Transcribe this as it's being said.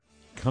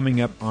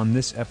Coming up on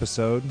this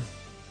episode,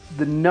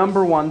 the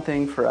number one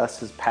thing for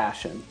us is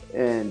passion.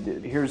 And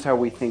here's how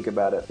we think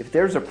about it. If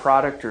there's a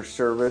product or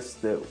service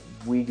that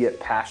we get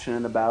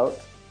passionate about,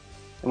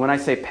 and when I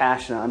say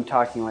passionate, I'm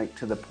talking like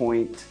to the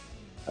point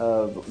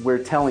of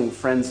we're telling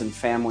friends and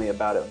family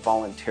about it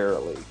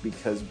voluntarily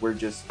because we're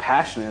just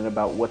passionate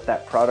about what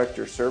that product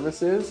or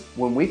service is.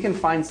 When we can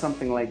find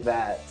something like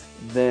that,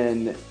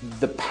 then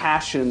the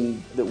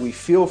passion that we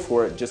feel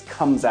for it just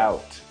comes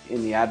out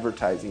in the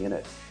advertising, and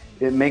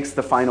it makes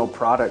the final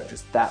product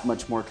just that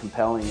much more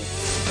compelling.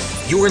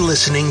 You're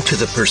listening to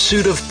the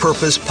Pursuit of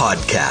Purpose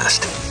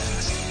podcast.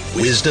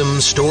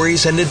 Wisdom,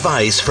 stories, and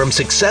advice from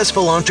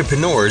successful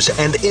entrepreneurs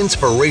and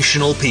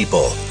inspirational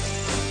people.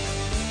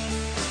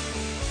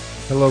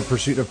 Hello,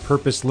 Pursuit of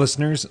Purpose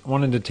listeners. I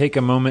wanted to take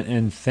a moment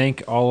and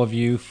thank all of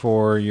you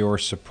for your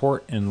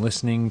support and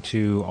listening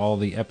to all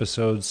the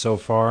episodes so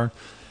far.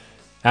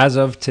 As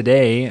of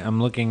today,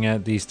 I'm looking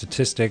at the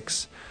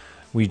statistics.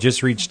 We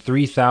just reached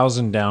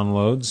 3,000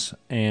 downloads,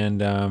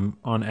 and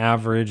on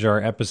average,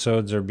 our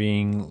episodes are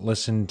being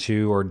listened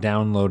to or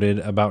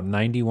downloaded about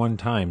 91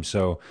 times.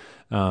 So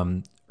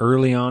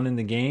early on in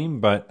the game,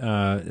 but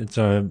it's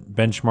a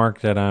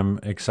benchmark that I'm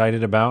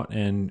excited about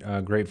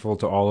and grateful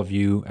to all of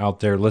you out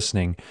there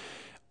listening.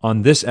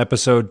 On this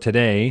episode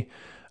today,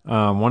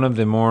 one of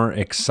the more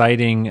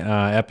exciting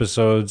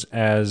episodes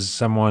as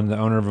someone, the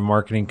owner of a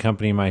marketing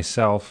company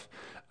myself,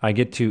 I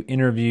get to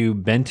interview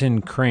Benton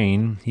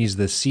Crane. He's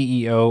the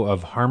CEO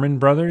of Harmon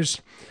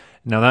Brothers.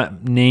 Now,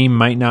 that name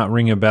might not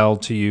ring a bell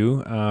to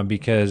you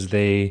because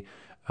they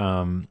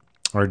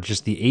are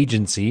just the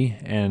agency,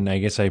 and I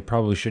guess I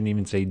probably shouldn't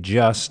even say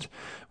just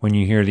when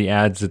you hear the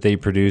ads that they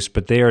produce,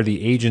 but they are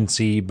the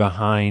agency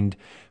behind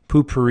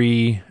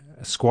Poo-Pourri,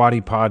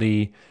 Squatty,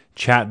 Potty,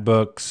 chat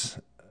books,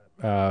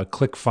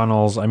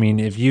 ClickFunnels. I mean,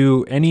 if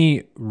you,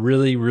 any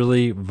really,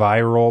 really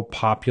viral,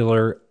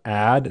 popular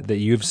ad that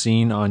you've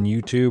seen on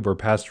YouTube or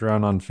passed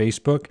around on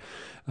Facebook,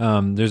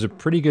 there's a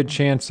pretty good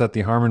chance that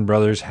the Harmon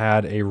brothers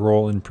had a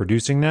role in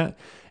producing that.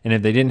 And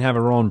if they didn't have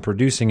a role in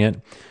producing it,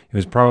 it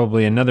was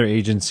probably another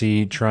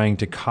agency trying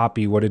to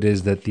copy what it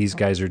is that these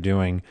guys are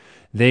doing.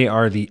 They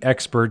are the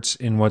experts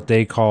in what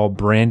they call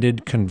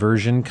branded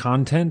conversion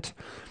content.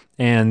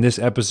 And this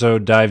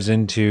episode dives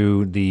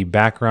into the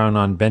background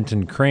on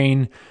Benton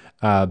Crane,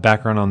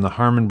 background on the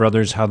Harmon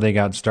brothers, how they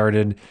got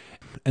started.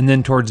 And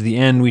then towards the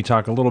end, we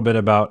talk a little bit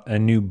about a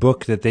new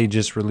book that they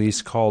just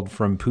released called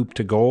From Poop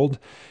to Gold.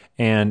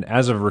 And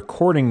as of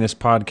recording this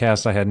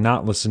podcast, I had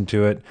not listened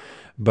to it.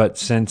 But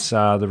since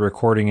the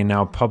recording and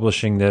now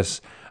publishing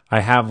this, I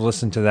have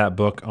listened to that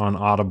book on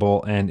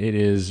Audible, and it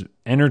is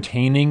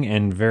entertaining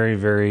and very,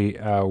 very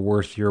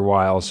worth your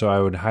while. So I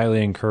would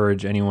highly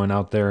encourage anyone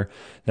out there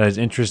that is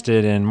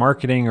interested in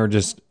marketing or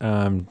just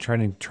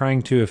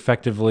trying to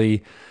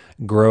effectively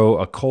grow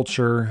a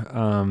culture,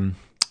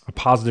 a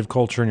positive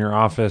culture in your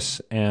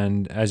office,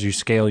 and as you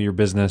scale your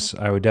business,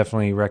 I would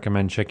definitely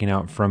recommend checking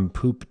out From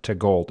Poop to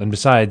Gold. And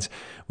besides,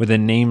 with a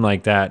name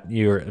like that,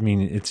 you're at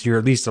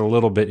least a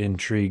little bit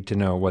intrigued to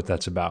know what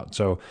that's about.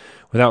 So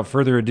without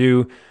further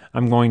ado,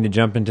 I'm going to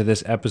jump into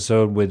this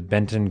episode with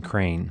Benton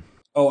Crane.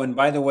 Oh, and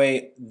by the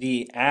way,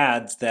 the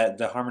ads that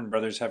the Harmon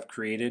brothers have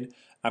created,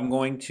 I'm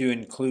going to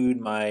include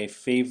my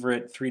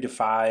favorite 3 to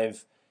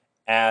 5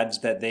 ads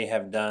that they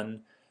have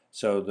done.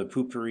 So the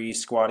Poo-Pourri,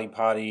 Squatty,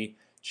 Potty,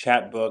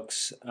 chat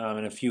books,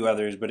 and a few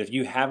others. But if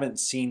you haven't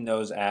seen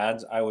those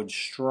ads, I would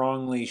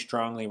strongly,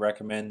 strongly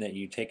recommend that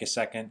you take a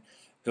second,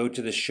 go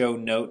to the show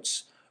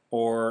notes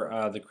or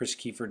the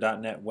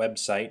chriskiefer.net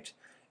website,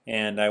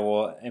 and I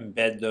will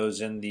embed those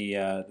in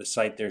the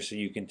site there so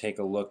you can take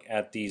a look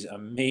at these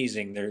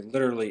amazing. They're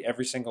literally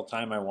every single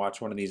time I watch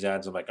one of these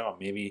ads, I'm like, oh,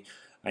 maybe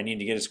I need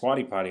to get a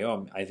Squatty Potty.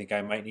 Oh, I think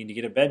I might need to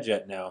get a bed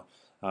jet now.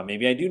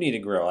 Maybe I do need a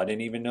grill. I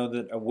didn't even know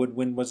that a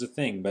woodwind was a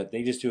thing, but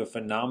they just do a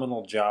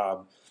phenomenal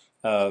job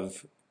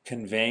of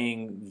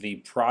conveying the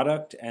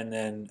product and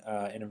then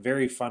in a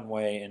very fun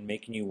way and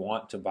making you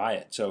want to buy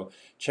it. So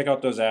check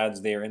out those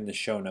ads. They are in the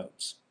show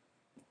notes.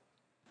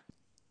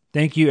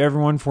 Thank you,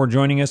 everyone, for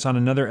joining us on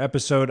another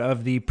episode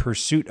of The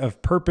Pursuit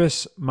of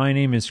Purpose. My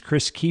name is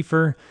Chris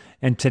Kiefer,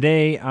 and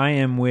today I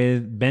am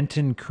with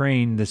Benton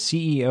Crane, the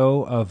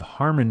CEO of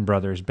Harmon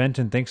Brothers.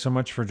 Benton, thanks so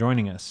much for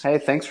joining us. Hey,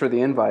 thanks for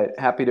the invite.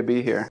 Happy to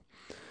be here.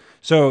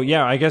 So,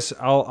 yeah, I guess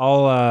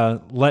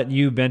I'll let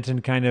you,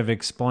 Benton, kind of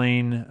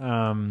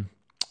explain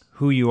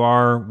who you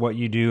are, what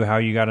you do, how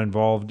you got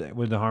involved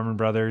with the Harmon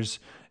Brothers,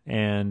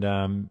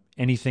 and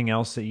anything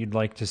else that you'd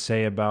like to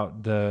say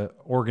about the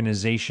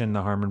organization,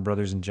 the Harmon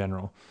Brothers in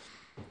general.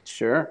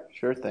 Sure.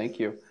 Thank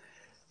you.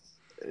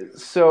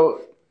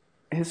 So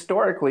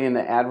historically in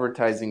the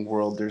advertising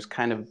world, there's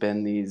kind of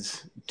been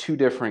these two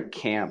different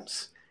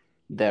camps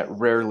that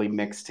rarely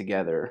mix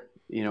together.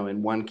 You know,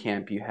 in one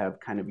camp, you have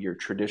kind of your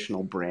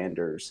traditional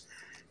branders.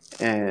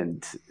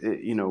 And,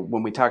 you know,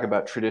 when we talk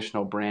about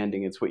traditional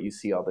branding, it's what you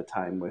see all the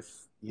time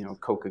with, you know,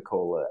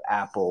 Coca-Cola,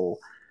 Apple,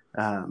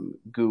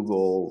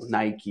 Google,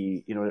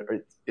 Nike. You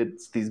know,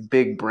 it's these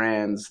big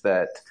brands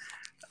that,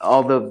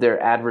 although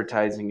their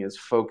advertising is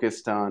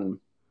focused on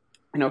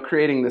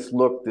creating this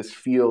look, this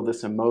feel,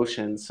 this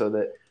emotion, so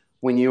that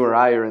when you or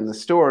I are in the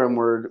store and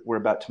we're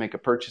about to make a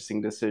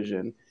purchasing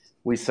decision,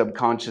 we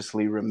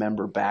subconsciously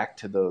remember back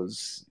to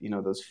those,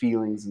 those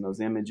feelings and those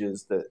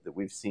images that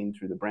we've seen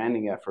through the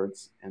branding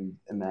efforts, and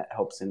that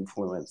helps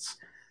influence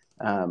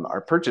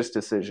our purchase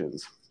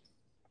decisions.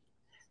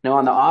 Now,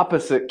 on the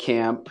opposite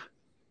camp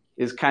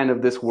is kind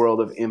of this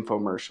world of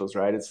infomercials,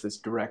 right? It's this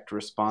direct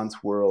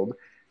response world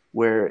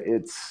where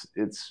it's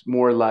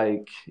more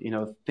like,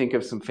 think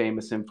of some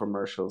famous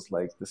infomercials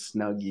like the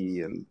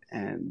Snuggie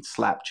and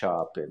Slap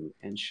Chop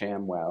and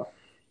ShamWow.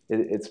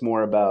 It's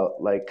more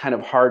about like kind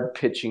of hard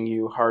pitching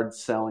you, hard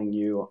selling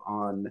you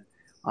on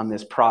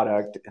this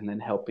product, and then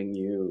helping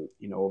you,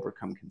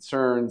 overcome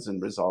concerns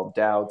and resolve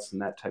doubts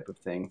and that type of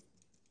thing.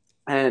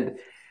 And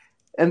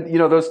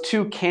those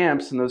two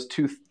camps and those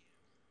two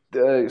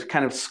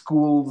kind of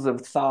schools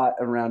of thought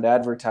around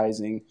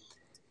advertising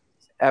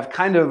have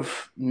kind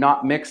of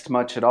not mixed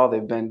much at all.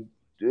 They've been,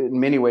 in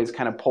many ways,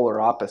 kind of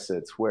polar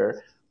opposites,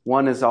 where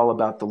one is all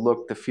about the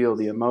look, the feel,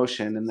 the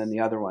emotion, and then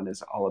the other one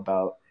is all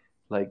about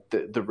like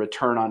the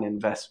return on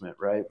investment,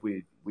 right?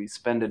 We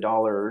spend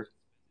 $1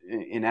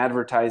 in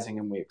advertising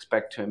and we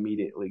expect to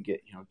immediately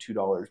get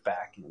 $2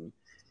 back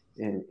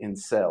in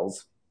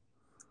sales.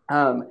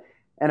 And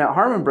at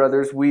Harmon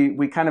Brothers,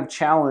 we kind of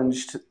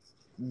challenged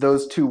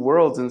those two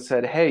worlds and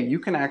said, hey, you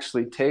can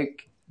actually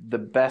take the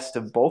best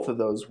of both of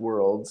those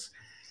worlds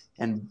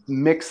and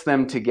mix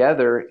them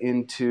together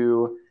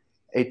into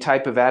a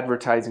type of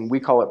advertising. We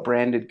call it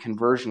branded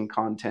conversion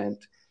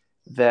content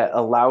that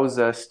allows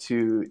us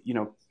to,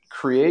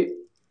 create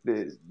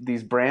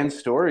these brand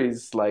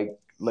stories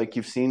like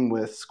you've seen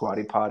with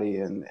Squatty, Potty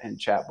and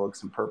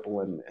Chatbooks and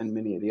Purple and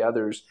many of the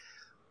others,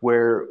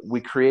 where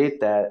we create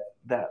that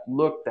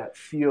look, that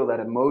feel, that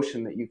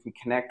emotion that you can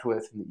connect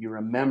with and that you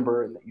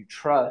remember and that you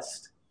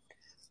trust.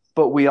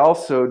 But we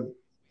also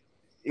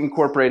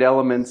incorporate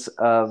elements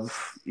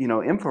of,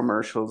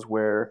 infomercials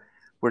where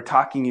we're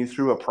talking you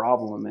through a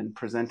problem and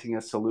presenting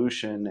a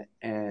solution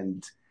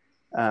and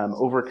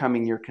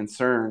overcoming your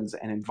concerns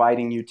and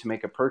inviting you to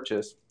make a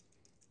purchase.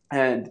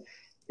 And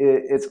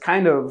it's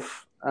kind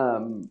of,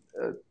 I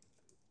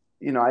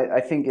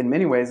think in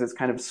many ways it's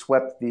kind of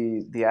swept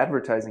the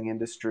advertising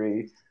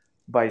industry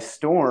by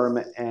storm,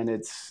 and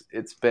it's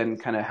been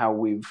kind of how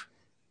we've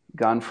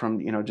gone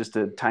from just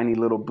a tiny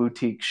little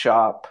boutique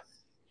shop,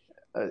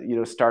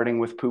 starting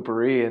with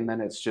Poo-Pourri, and then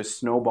it's just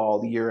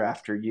snowballed year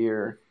after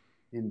year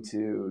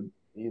into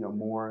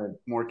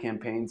more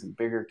campaigns and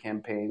bigger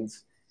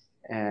campaigns,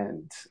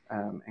 and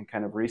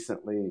kind of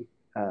recently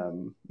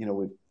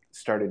we've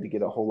started to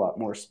get a whole lot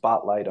more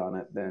spotlight on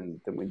it than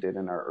we did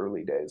in our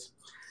early days.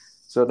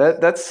 So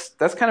that's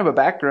kind of a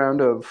background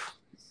of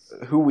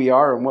who we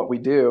are and what we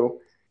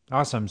do.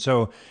 Awesome.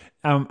 So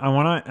I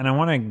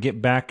want to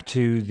get back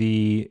to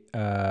the,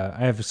 I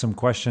have some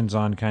questions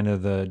on kind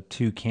of the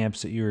two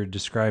camps that you were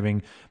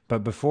describing,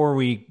 but before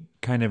we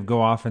kind of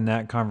go off in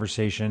that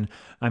conversation,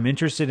 I'm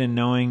interested in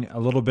knowing a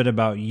little bit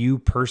about you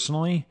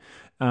personally,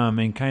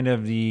 and kind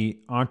of the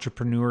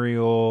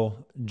entrepreneurial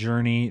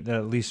journey that,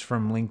 at least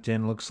from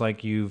LinkedIn, looks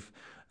like you've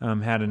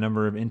had a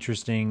number of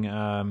interesting,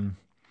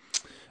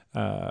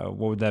 what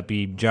would that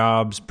be?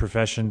 Jobs,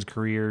 professions,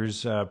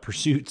 careers,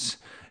 pursuits.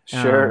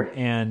 Sure.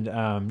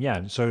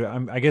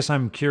 So I guess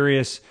I'm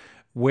curious,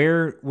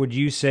 where would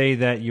you say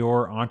that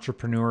your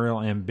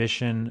entrepreneurial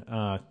ambition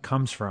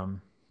comes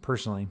from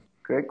personally?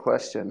 Great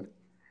question.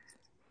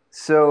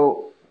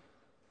 So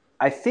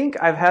I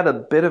think I've had a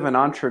bit of an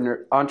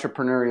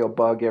entrepreneurial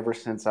bug ever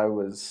since I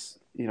was,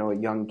 a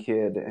young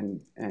kid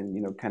and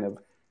kind of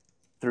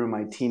through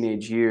my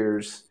teenage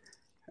years.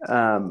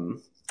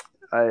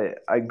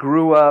 I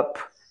grew up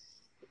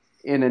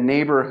in a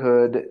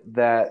neighborhood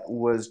that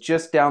was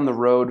just down the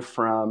road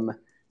from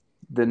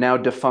the now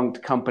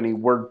defunct company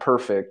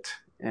WordPerfect.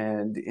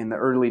 And in the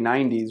early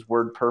 90s,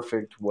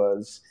 WordPerfect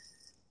was,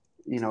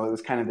 it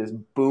was kind of this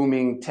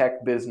booming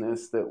tech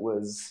business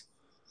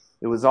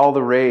it was all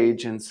the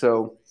rage. And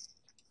so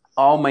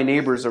all my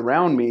neighbors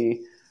around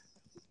me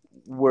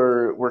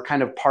were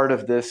kind of part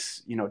of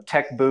this,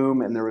 tech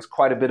boom, and there was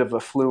quite a bit of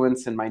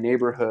affluence in my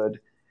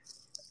neighborhood.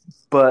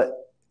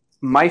 But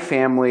my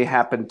family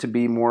happened to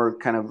be more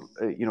kind of,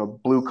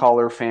 blue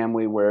collar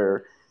family,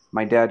 where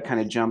my dad kind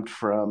of jumped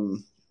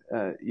from,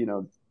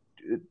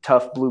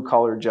 tough blue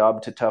collar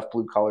job to tough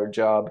blue collar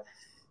job.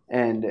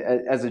 And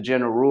as a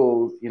general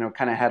rule,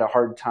 kind of had a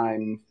hard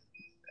time,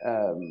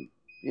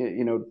 he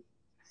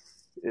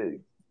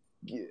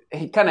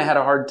kind of had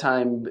a hard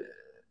time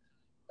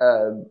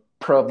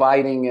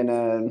providing in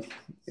a,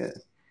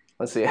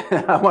 let's see,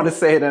 I want to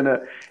say it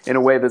in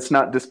a way that's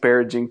not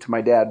disparaging to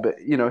my dad, but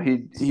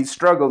he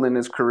struggled in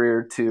his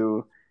career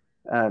to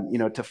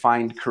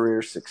find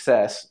career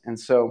success. And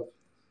so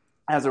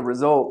as a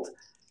result,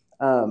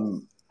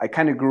 I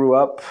kind of grew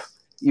up,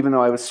 even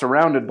though I was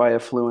surrounded by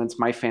affluence,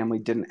 my family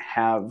didn't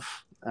have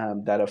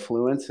that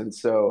affluence. And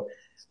so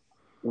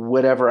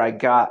whatever I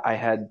got, I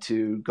had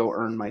to go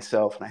earn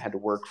myself, and I had to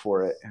work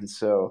for it. And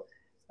so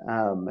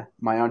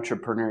my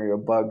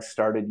entrepreneurial bug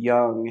started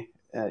young,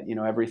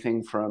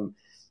 everything from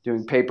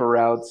doing paper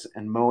routes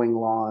and mowing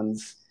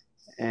lawns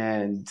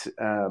and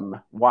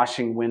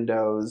washing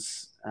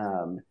windows,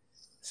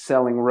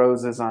 selling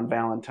roses on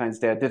Valentine's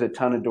Day. I did a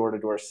ton of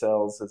door-to-door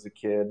sales as a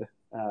kid.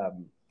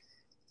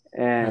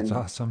 And that's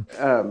awesome.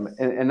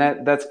 And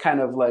that's kind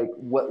of like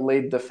what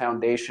laid the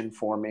foundation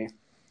for me.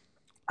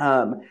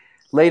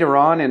 Later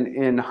on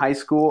in high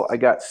school, I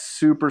got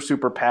super,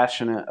 super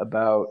passionate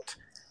about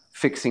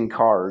fixing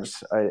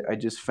cars. I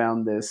just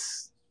found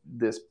this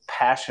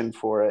passion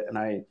for it. And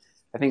I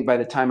think by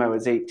the time I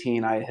was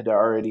 18, I had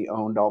already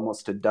owned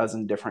almost a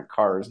dozen different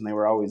cars. And they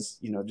were always,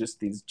 just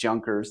these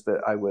junkers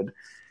that I would,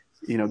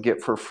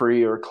 get for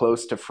free or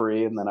close to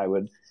free. And then I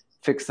would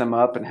fix them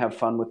up and have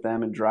fun with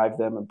them and drive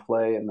them and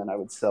play. And then I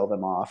would sell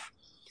them off.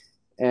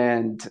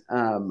 And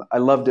I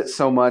loved it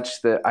so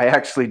much that I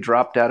actually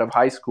dropped out of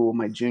high school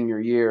my junior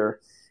year.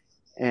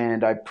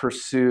 And I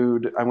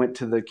went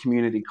to the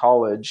community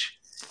college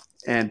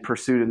and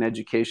pursued an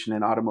education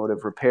in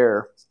automotive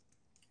repair.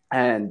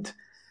 And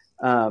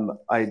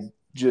I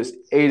just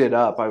ate it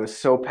up. I was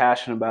so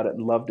passionate about it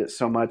and loved it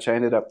so much. I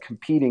ended up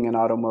competing in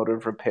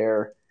automotive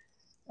repair,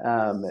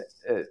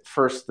 at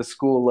first the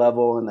school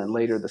level and then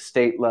later the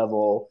state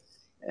level.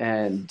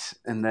 And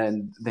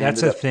then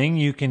that's a thing,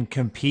 you can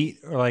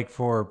compete like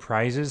for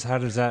prizes. How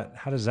does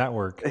that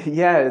work?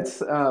 Yeah, it's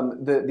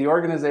the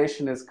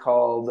organization is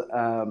called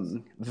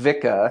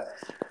VICA.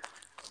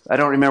 I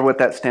don't remember what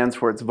that stands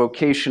for. It's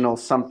vocational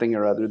something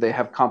or other. They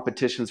have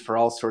competitions for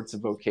all sorts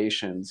of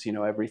vocations,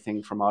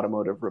 everything from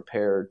automotive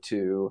repair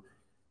to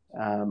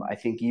I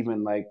think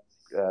even like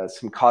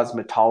some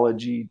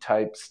cosmetology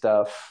type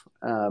stuff.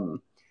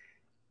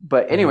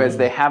 But anyways,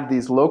 they have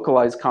these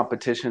localized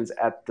competitions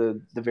at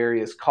the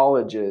various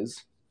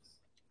colleges,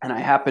 and I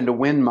happened to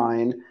win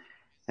mine.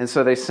 And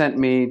so they sent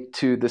me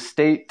to the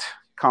state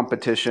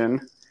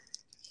competition,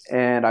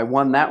 and I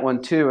won that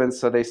one too. And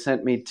so they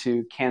sent me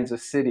to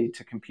Kansas City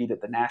to compete at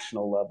the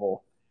national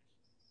level.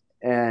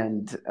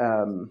 And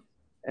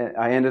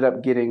I ended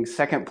up getting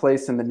second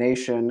place in the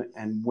nation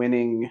and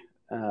winning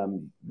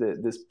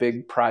this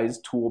big prize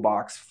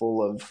toolbox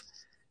full of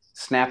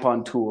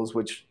Snap-on tools,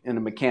 which in a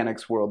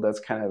mechanics world, that's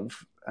kind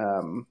of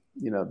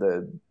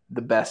the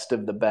best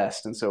of the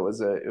best. And so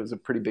it was a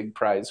pretty big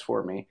prize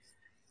for me.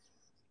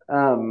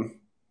 So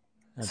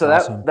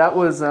awesome. that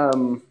was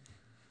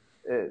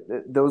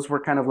those were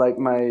kind of like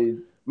my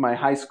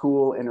high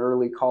school and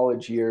early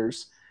college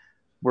years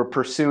were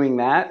pursuing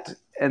that.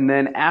 And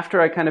then after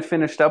I kind of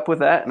finished up with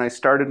that and I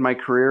started my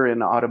career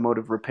in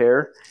automotive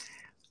repair,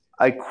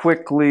 I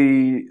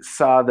quickly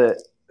saw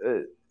that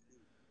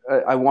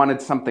I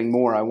wanted something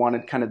more. I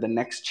wanted kind of the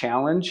next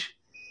challenge.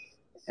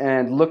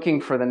 And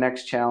looking for the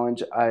next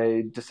challenge,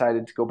 I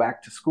decided to go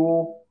back to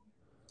school.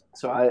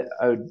 So I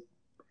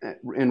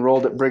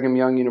enrolled at Brigham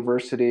Young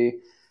University.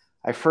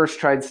 I first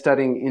tried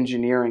studying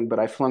engineering, but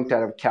I flunked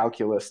out of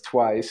calculus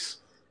twice.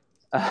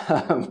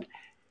 And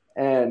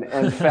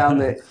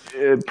found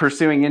that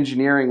pursuing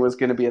engineering was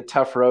going to be a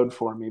tough road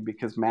for me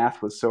because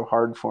math was so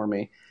hard for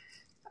me.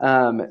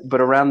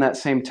 But around that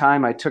same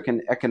time, I took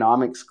an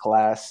economics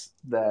class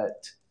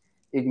that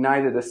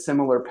ignited a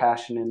similar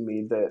passion in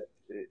me that,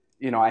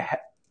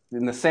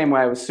 in the same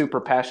way I was super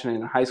passionate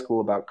in high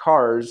school about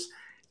cars,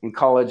 in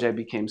college I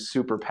became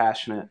super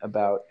passionate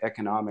about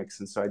economics.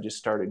 And so I just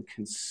started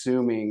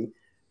consuming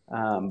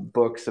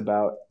books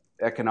about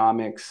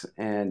economics,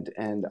 and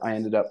I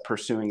ended up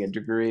pursuing a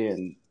degree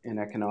in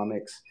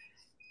economics.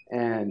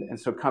 And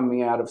so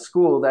coming out of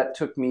school, that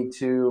took me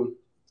to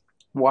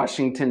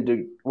Washington,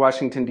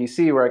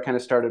 D.C., where I kind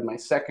of started my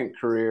second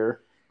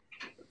career,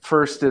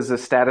 first as a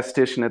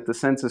statistician at the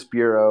Census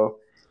Bureau,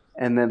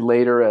 and then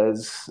later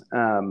as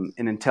an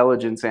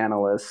intelligence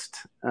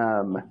analyst.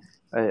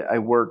 I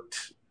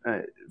worked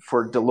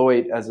for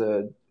Deloitte as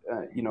a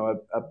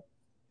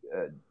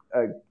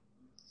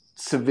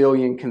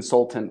civilian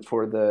consultant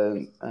for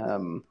the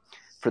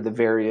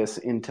various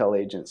intel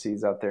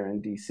agencies out there in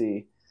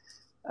D.C.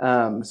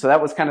 So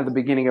that was kind of the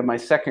beginning of my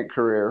second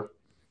career.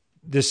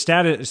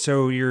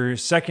 So you're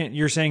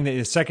saying that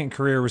the second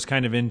career was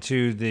kind of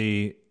into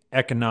the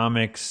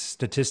economics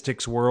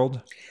statistics world?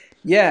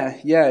 Yeah.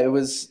 It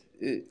was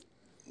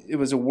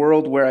a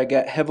world where I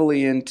got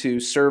heavily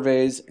into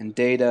surveys and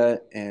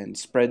data and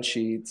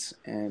spreadsheets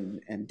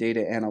and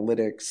data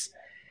analytics.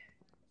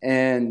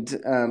 And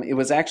it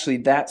was actually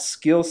that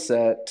skill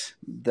set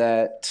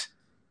that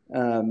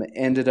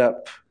ended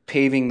up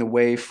paving the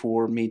way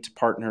for me to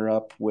partner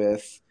up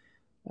with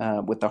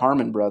the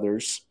Harmon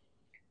brothers.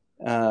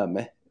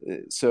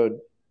 So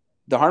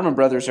the Harmon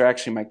brothers are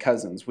actually my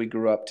cousins. We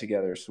grew up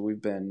together, so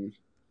we've been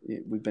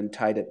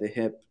tied at the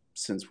hip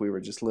since we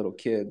were just little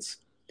kids.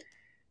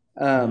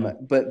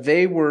 But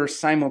they were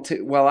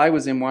while I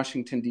was in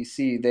Washington,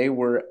 D.C., they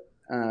were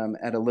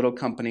at a little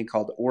company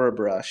called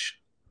Orabrush,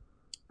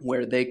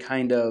 where they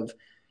kind of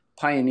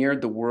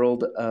pioneered the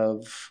world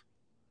of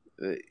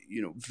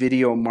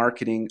video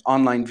marketing,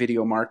 online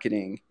video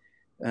marketing,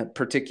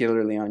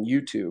 particularly on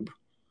YouTube.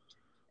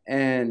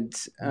 And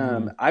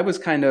I was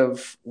kind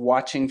of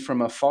watching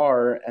from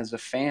afar as a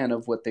fan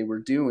of what they were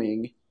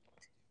doing.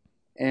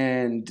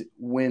 And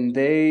when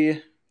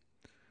they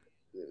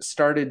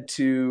started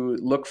to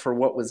look for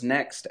what was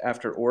next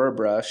after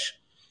Orabrush,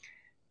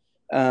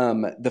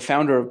 the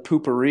founder of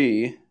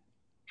Poo-Pourri,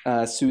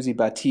 Susie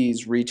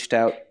Batiz, reached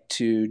out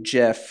to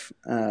Jeff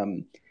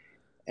and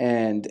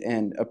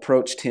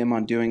approached him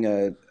on doing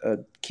a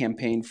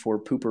campaign for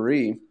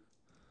Poo-Pourri.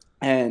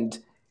 And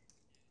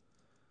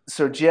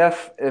so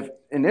Jeff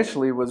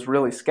initially was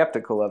really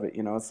skeptical of it.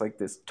 You know, it's like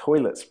this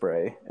toilet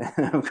spray.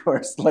 And of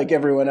course, like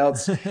everyone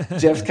else,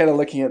 Jeff's kind of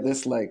looking at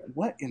this like,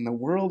 what in the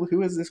world?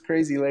 Who is this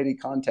crazy lady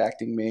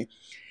contacting me?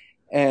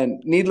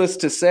 And needless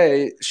to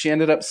say, she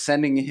ended up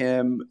sending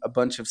him a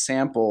bunch of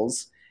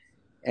samples,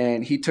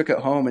 and he took it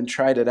home and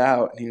tried it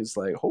out. And he was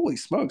like, holy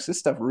smokes, this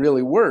stuff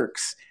really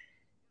works.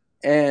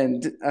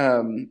 And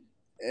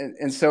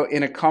so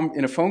in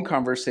a phone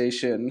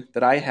conversation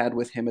that I had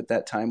with him at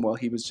that time, while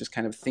he was just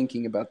kind of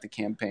thinking about the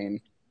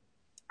campaign,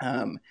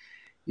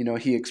 you know,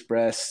 he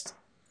expressed,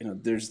 you know,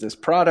 there's this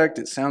product,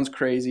 it sounds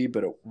crazy,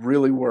 but it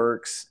really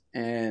works.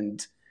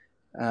 And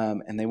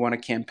they want a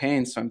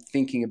campaign. So I'm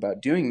thinking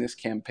about doing this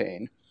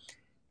campaign.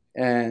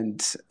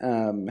 And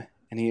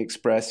he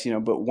expressed, you know,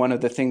 but one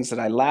of the things that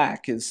I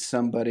lack is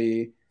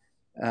somebody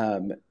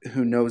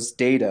who knows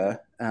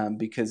data,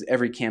 because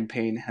every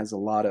campaign has a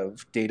lot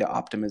of data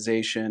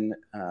optimization,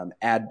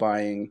 ad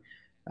buying.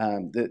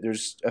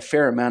 There's a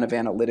fair amount of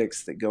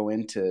analytics that go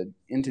into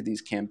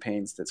these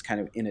campaigns that's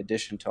kind of in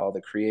addition to all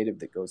the creative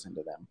that goes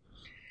into them.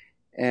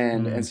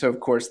 And so, of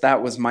course,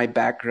 that was my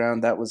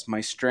background. That was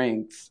my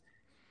strength.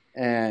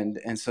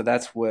 And so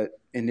that's what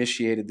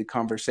initiated the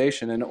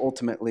conversation. And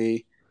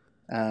ultimately,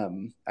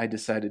 I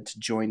decided to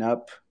join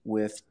up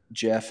with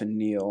Jeff and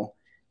Neil.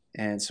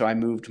 And so I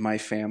moved my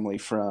family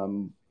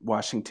from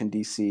Washington,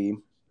 D.C.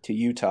 to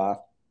Utah.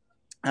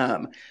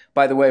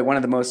 By the way, one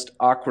of the most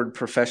awkward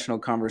professional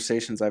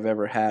conversations I've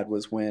ever had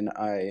was when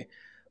I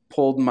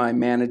pulled my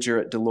manager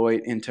at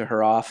Deloitte into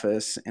her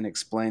office and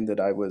explained that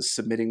I was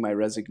submitting my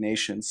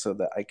resignation so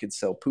that I could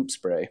sell poop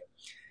spray.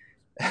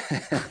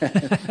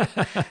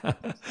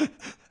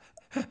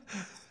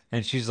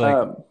 And she's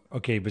like,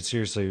 okay, but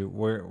seriously,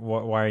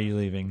 why are you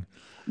leaving?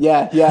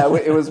 Yeah.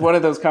 It was one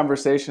of those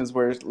conversations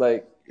where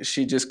like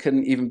she just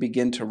couldn't even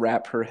begin to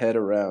wrap her head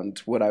around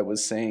what I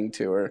was saying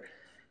to her.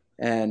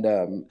 And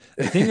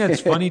the thing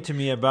that's funny to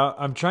me about,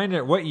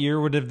 what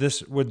year would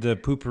the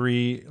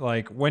Poo-Pourri,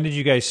 like, when did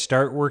you guys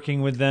start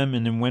working with them,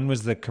 and then when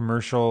was the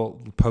commercial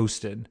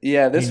posted?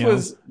 Yeah, this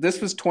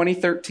was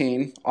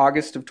 2013,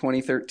 August of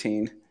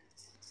 2013.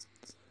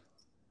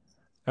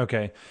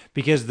 Okay,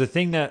 because the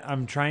thing that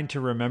I'm trying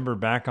to remember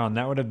back on,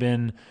 that would have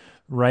been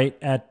right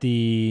at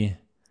the,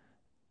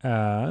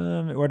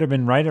 it would have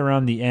been right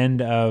around the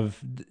end of,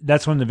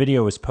 that's when the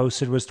video was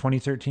posted, was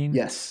 2013?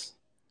 Yes.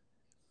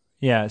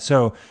 Yeah,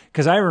 so,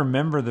 because I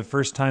remember the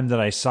first time that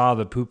I saw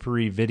the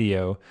Poo-Pourri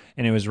video,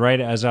 and it was right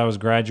as I was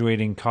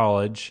graduating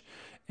college,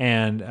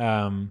 and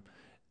I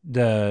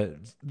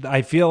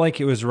feel like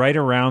it was right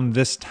around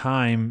this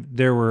time,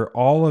 there were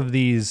all of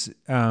these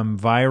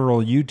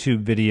viral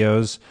YouTube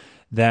videos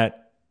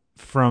that,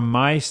 from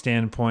my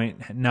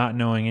standpoint, not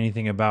knowing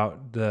anything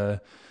about the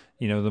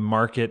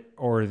market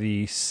or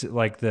the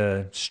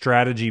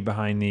strategy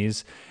behind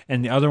these.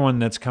 And the other one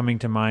that's coming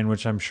to mind,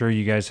 which I'm sure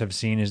you guys have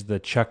seen, is the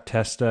Chuck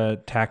Testa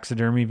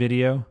taxidermy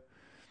video.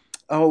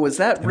 Oh, was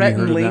that Rhett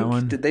and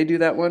Link? Did they do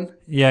that one?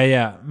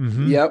 Yeah.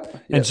 Mm-hmm.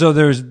 Yep. And so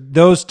there's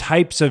those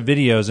types of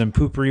videos, and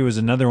Poo-Pourri was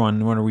another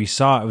one where we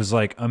saw it was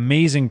like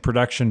amazing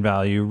production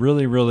value,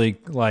 really, really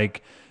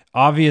like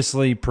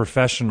obviously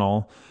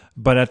professional,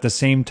 but at the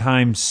same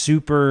time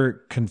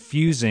super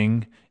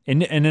confusing.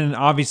 And then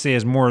obviously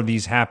as more of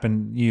these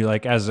happen, you,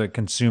 like, as a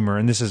consumer,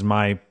 and this is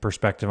my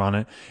perspective on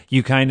it,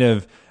 you kind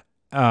of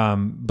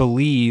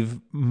believe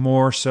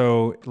more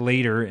so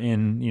later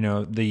in,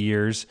 the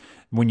years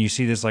when you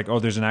see this, like, oh,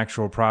 there's an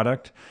actual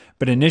product.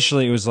 But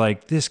initially it was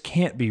like, this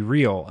can't be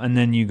real. And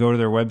then you go to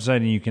their website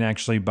and you can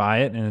actually buy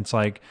it. And it's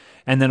like,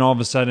 and then all of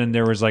a sudden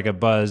there was like a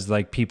buzz,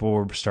 like people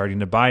were starting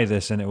to buy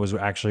this and it was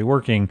actually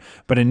working.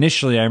 But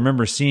initially I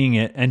remember seeing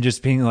it and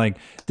just being like,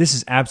 this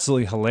is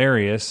absolutely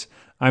hilarious.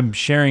 I'm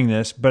sharing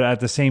this. But at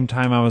the same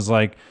time, I was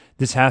like,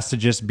 this has to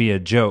just be a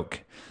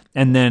joke.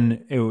 And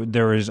then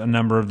there was a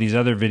number of these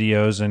other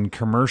videos and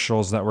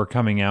commercials that were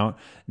coming out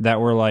that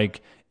were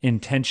like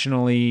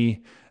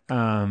intentionally,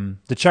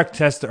 the Chuck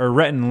Testa or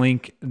Rhett and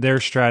Link, their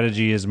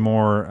strategy is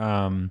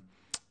more,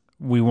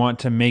 we want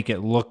to make it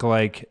look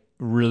like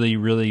really,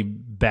 really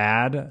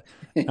bad.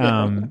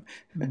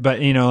 But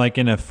like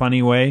in a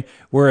funny way.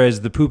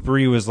 Whereas the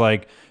Poo-Pourri was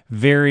like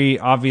very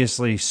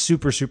obviously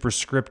super, super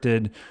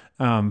scripted,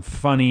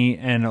 funny,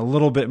 and a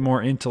little bit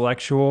more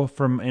intellectual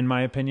in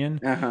my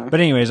opinion. Uh-huh. But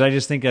anyways, I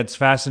just think that's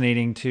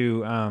fascinating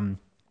to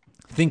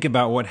think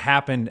about what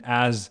happened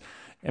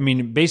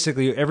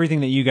basically everything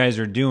that you guys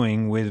are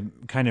doing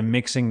with kind of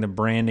mixing the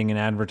branding and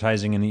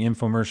advertising and the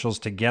infomercials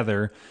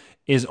together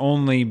is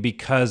only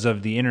because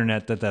of the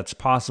internet that's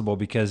possible,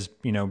 because,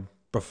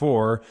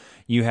 before,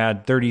 you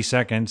had 30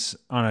 seconds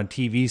on a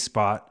TV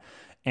spot,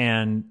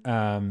 and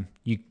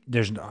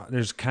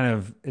there's kind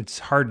of, it's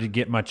hard to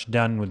get much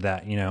done with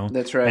that, you know?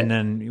 That's right. And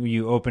then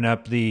you open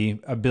up the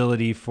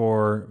ability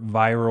for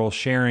viral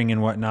sharing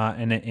and whatnot,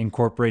 and it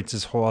incorporates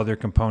this whole other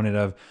component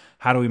of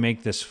how do we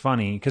make this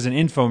funny? Because an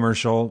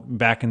infomercial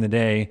back in the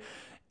day,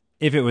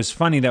 if it was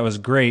funny, that was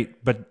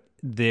great, but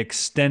the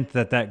extent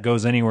that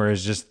goes anywhere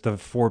is just the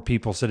 4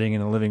 people sitting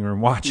in a living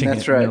room watching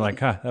That's it. right. And they're like,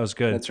 huh, that was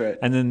good. That's right.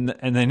 And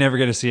they never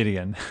get to see it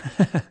again.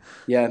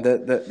 Yeah,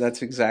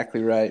 that's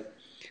exactly right.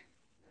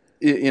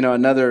 You know,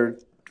 another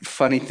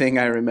funny thing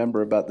I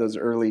remember about those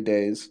early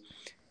days,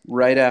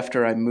 right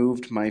after I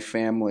moved my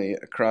family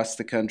across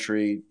the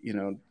country, you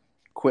know,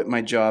 quit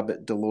my job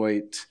at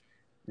Deloitte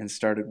and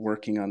started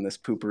working on this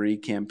Poo-Pourri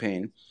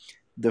campaign,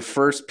 the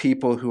first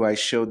people who I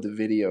showed the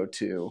video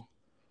to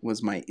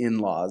was my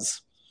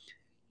in-laws.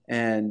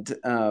 And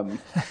and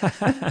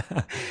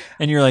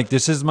you're like,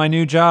 this is my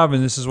new job,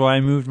 and this is why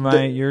I moved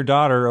your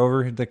daughter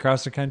over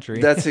across the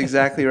country. That's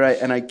exactly right.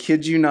 And I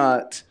kid you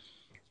not,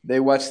 they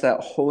watched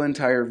that whole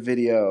entire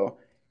video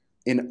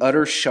in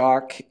utter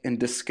shock and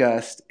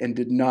disgust and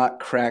did not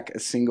crack a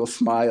single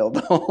smile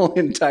the whole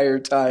entire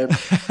time.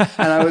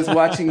 And I was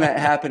watching that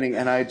happening,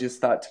 and I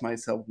just thought to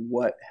myself,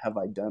 what have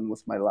I done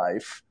with my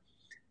life?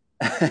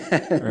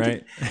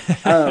 Right.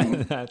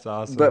 That's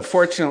awesome. But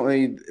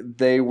fortunately,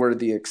 they were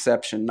the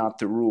exception, not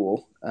the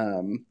rule.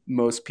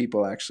 Most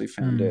people actually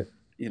found it,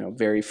 you know,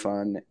 very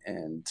fun,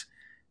 and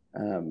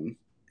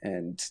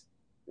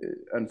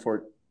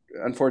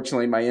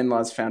unfortunately, my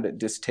in-laws found it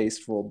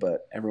distasteful,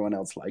 but everyone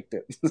else liked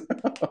it.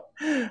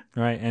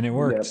 Right, and it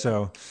worked. Yep.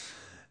 So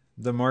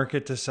the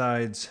market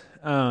decides.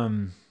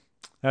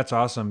 That's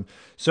awesome.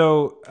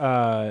 So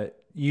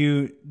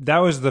that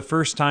was the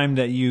first time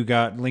that you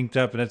got linked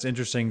up, and that's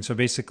interesting. So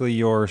basically,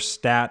 your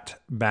stat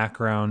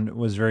background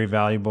was very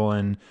valuable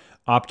in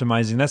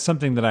optimizing. That's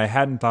something that I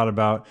hadn't thought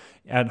about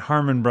at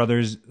Harmon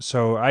Brothers.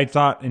 So I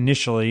thought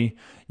initially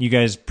you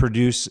guys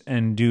produce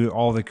and do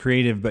all the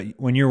creative, but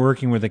when you're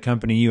working with a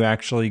company, you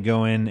actually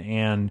go in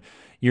and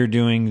you're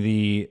doing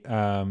the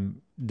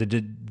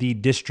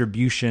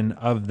distribution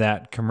of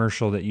that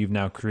commercial that you've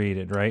now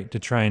created, right? To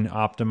try and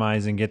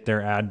optimize and get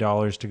their ad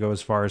dollars to go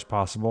as far as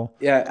possible.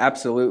 Yeah,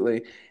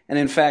 absolutely. And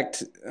in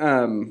fact,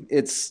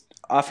 it's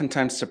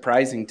oftentimes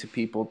surprising to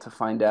people to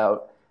find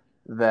out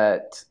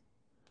that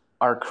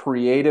our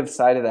creative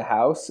side of the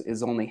house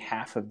is only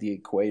half of the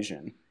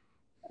equation.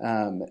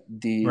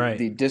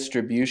 The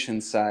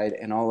distribution side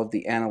and all of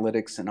the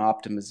analytics and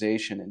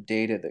optimization and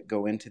data that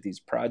go into these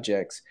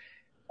projects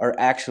are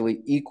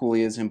actually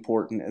equally as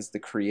important as the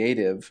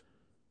creative,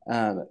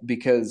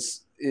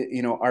 because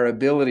you know, our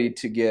ability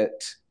to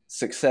get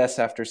success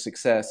after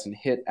success and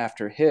hit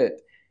after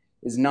hit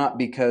is not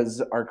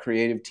because our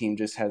creative team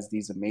just has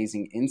these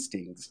amazing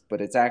instincts,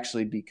 but it's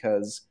actually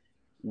because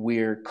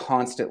we're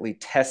constantly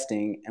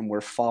testing and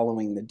we're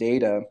following the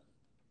data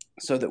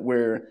so that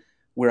we're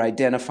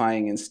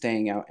identifying and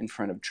staying out in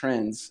front of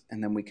trends,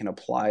 and then we can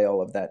apply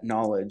all of that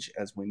knowledge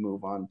as we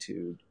move on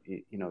to,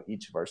 you know,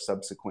 each of our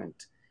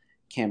subsequent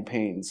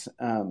campaigns.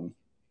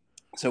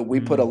 So we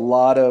put a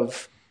lot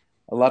of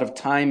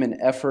time and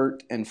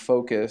effort and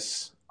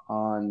focus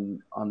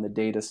on the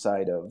data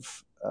side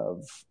of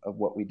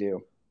what we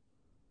do.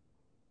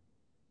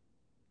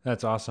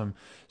 That's awesome.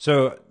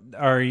 So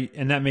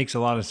and that makes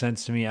a lot of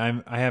sense to me.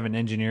 I have an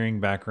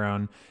engineering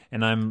background,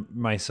 and I'm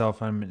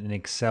an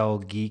Excel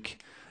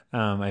geek.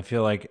 I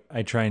feel like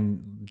I try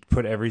and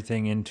put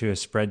everything into a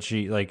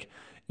spreadsheet, like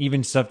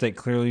even stuff that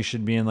clearly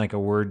should be in like a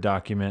Word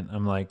document.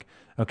 I'm like,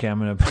 okay, I'm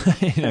going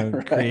to,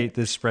 Right. create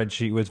this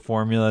spreadsheet with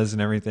formulas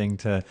and everything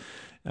to,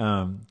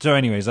 so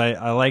anyways,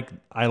 I like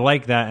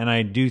that. And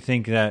I do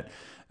think that,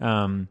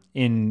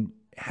 in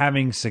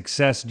having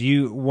success,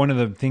 one of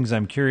the things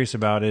I'm curious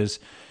about is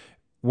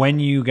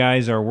when you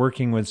guys are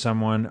working with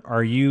someone,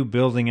 are you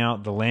building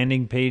out the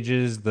landing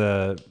pages,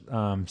 the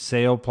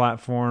sale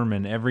platform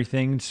and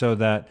everything so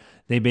that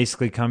they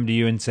basically come to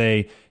you and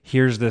say,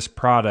 here's this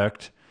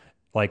product,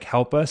 like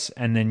help us,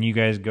 and then you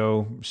guys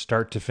go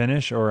start to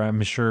finish? Or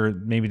I'm sure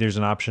maybe there's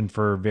an option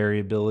for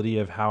variability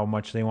of how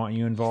much they want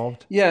you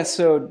involved. Yeah,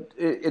 so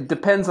it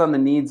depends on the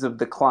needs of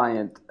the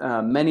client.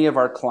 Many of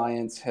our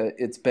clients,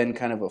 it's been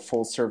kind of a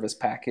full service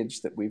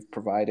package that we've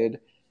provided,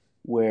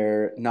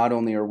 where not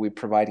only are we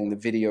providing the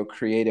video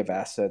creative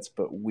assets,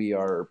 but we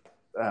are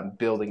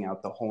building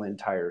out the whole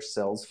entire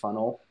sales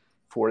funnel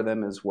for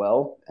them as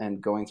well, and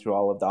going through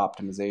all of the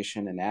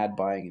optimization and ad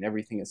buying and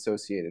everything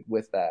associated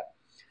with that.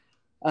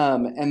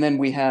 And then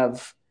we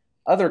have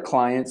other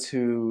clients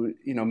who,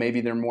 you know,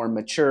 maybe they're more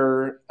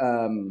mature.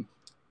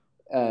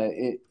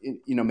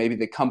 Maybe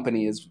the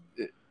company is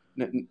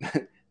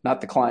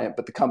not the client,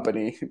 but the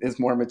company is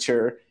more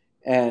mature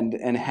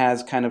and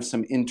has kind of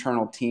some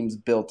internal teams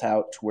built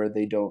out to where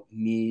they don't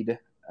need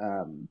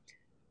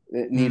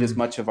as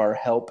much of our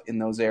help in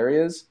those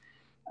areas.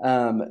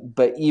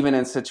 But even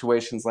in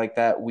situations like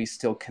that, we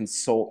still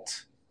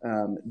consult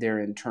their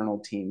internal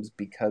teams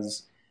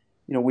because,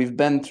 we've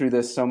been through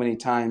this so many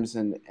times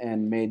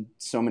and made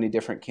so many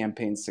different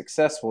campaigns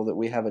successful that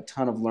we have a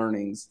ton of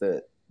learnings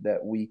that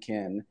we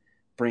can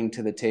bring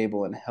to the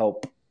table and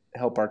help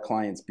our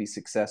clients be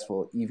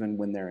successful even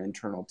when their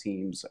internal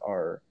teams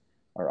are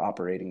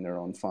operating their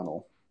own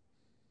funnel.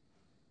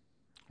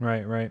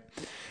 Right.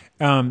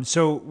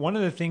 So one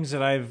of the things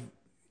that I've,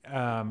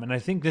 and I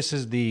think this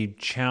is the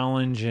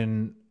challenge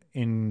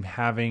in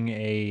having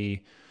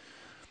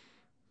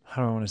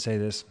how do I want to say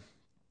this?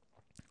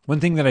 One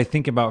thing that I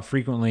think about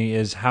frequently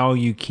is how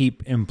you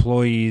keep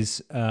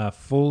employees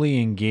fully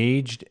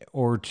engaged,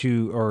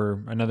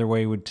 or another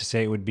way to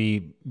say it would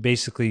be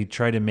basically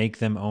try to make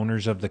them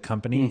owners of the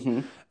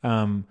company.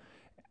 Mm-hmm.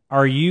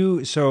 Are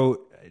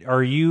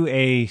you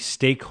a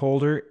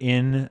stakeholder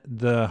in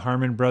the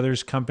Harmon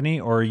Brothers company,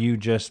 or are you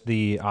just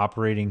the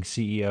operating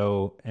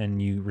CEO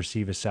and you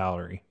receive a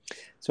salary?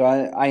 So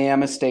I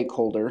am a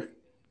stakeholder.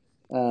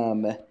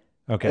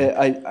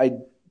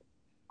 Okay.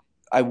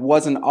 I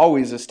wasn't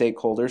always a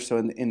stakeholder. So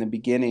in the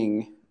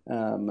beginning,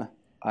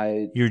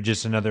 you're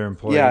just another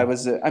employee. Yeah, I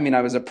was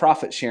a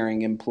profit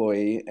sharing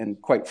employee,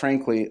 and quite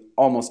frankly,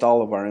 almost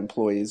all of our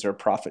employees are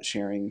profit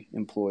sharing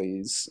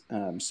employees,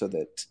 so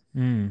that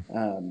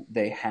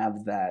they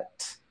have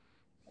that,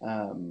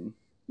 kind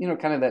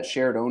of that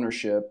shared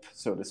ownership,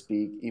 so to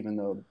speak, even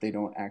though they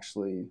don't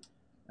actually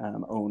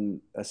own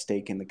a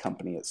stake in the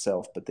company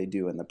itself, but they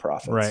do in the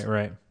profits.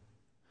 Right.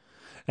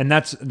 And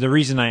that's the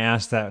reason I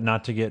asked that,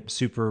 not to get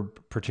super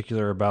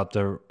particular about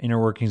the inner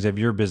workings of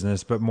your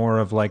business, but more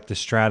of like the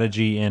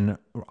strategy in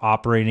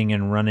operating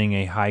and running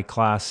a high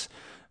class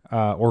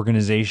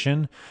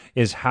organization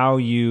is how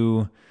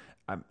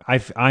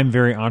I'm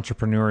very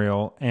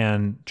entrepreneurial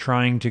and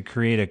trying to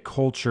create a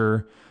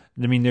culture.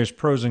 I mean, there's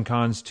pros and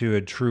cons to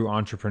a true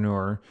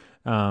entrepreneur.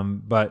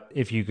 But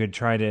if you could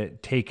try to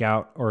take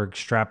out or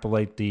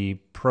extrapolate the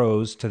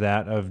pros to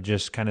that of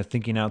just kind of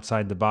thinking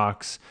outside the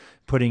box,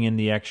 putting in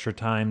the extra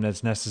time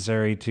that's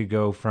necessary to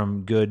go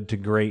from good to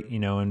great,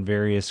 in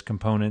various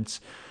components.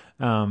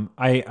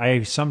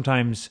 I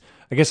sometimes,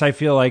 I guess I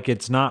feel like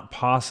it's not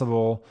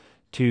possible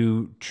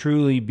to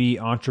truly be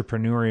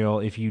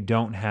entrepreneurial if you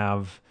don't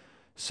have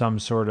some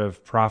sort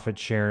of profit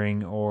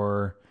sharing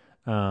or,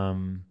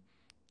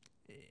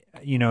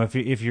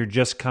 if you're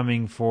just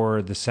coming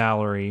for the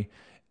salary,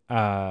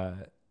 I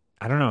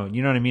don't know.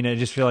 You know what I mean? I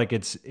just feel like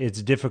it's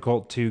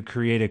difficult to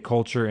create a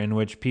culture in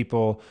which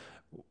people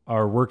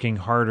are working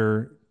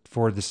harder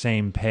for the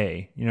same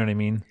pay. You know what I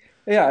mean?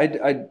 Yeah,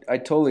 I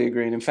totally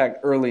agree. And in fact,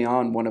 early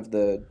on, one of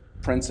the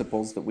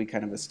principles that we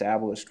kind of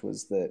established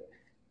was that,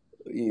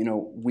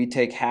 we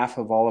take half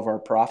of all of our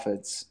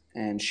profits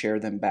and share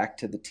them back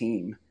to the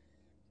team.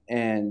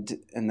 And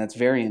that's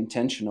very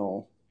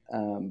intentional,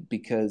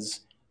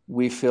 because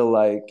we feel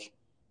like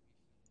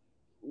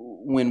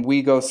when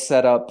we go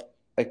set up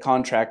a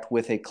contract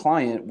with a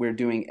client, we're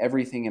doing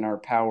everything in our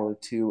power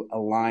to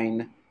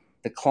align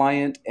the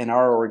client and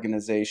our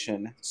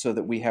organization so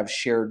that we have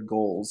shared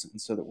goals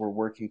and so that we're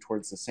working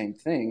towards the same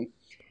thing.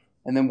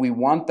 And then we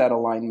want that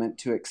alignment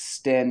to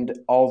extend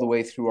all the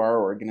way through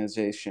our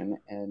organization,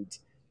 and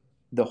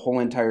the whole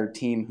entire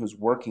team who's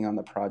working on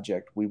the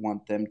project, we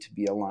want them to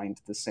be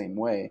aligned the same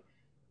way.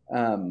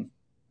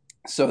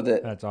 So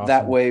that's awesome.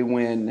 That way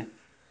when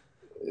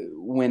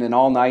an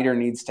all-nighter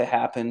needs to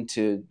happen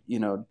to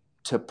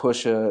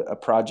push a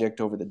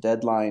project over the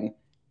deadline,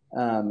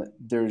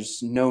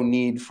 there's no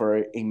need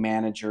for a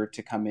manager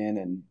to come in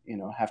and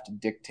have to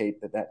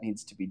dictate that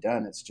needs to be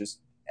done. It's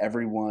just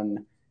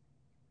everyone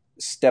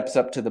steps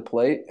up to the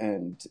plate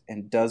and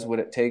does what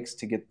it takes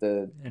to get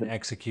and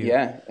execute.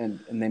 Yeah, and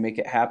they make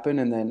it happen.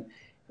 And then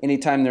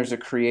anytime there's a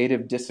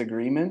creative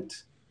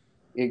disagreement,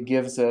 it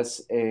gives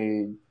us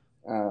a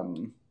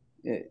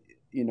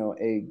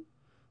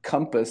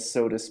compass,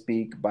 so to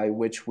speak, by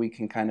which we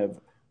can kind of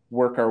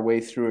work our way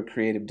through a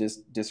creative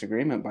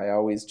disagreement by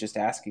always just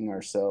asking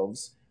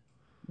ourselves,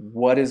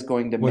 what's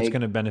going to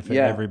benefit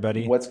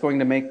everybody? What's going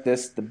to make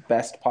this the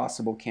best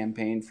possible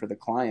campaign for the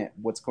client?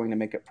 What's going to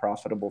make it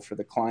profitable for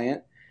the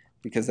client?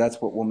 Because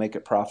that's what will make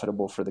it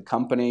profitable for the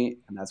company,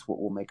 and that's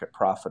what will make it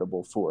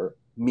profitable for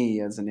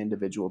me as an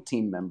individual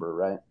team member,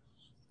 right?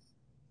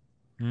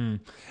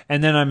 And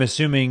then I'm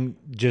assuming,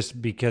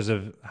 just because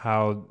of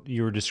how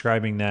you were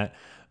describing that,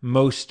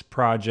 most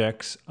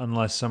projects,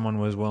 unless someone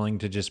was willing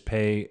to just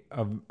pay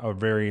a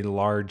very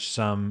large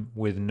sum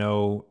with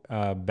no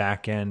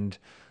back end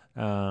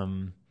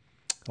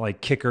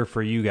like kicker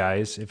for you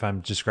guys, if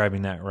I'm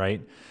describing that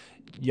right,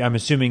 I'm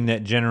assuming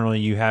that generally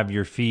you have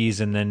your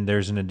fees and then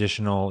there's an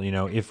additional,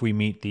 if we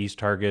meet these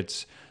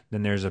targets,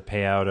 then there's a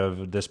payout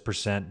of this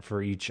 %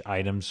 for each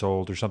item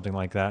sold or something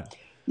like that.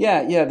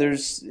 Yeah.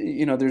 There's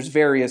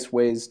various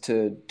ways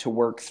to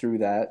work through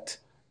that.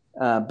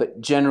 But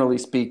generally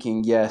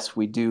speaking, yes,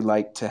 we do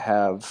like to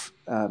have,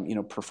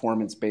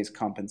 performance-based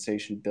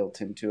compensation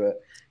built into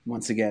it.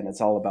 Once again,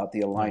 it's all about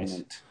the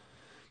alignment. Nice.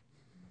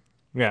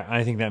 Yeah,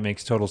 I think that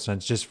makes total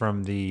sense. Just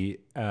from the,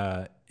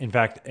 in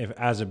fact,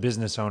 as a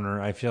business owner,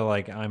 I feel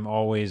like I'm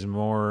always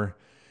more,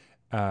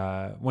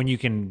 when you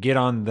can get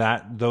on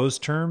those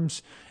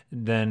terms,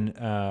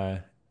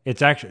 then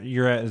it's actually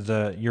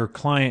your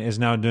client is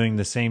now doing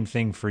the same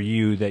thing for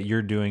you that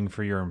you're doing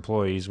for your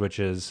employees, which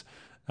is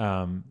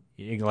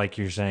like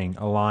you're saying,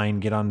 align,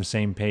 get on the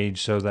same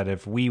page, so that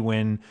if we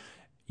win,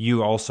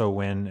 you also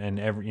win, and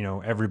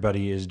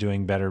everybody is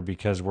doing better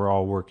because we're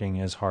all working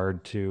as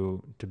hard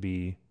to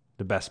be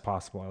the best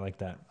possible. I like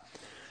that.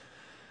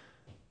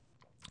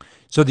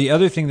 So the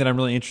other thing that I'm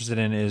really interested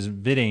in is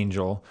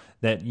VidAngel,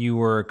 that you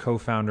were a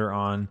co-founder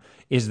on.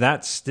 Is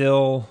that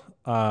still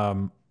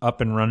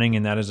up and running,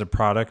 and that is a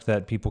product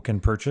that people can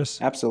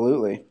purchase?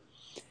 Absolutely.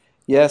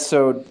 Yeah.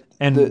 So,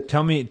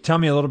 tell me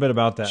a little bit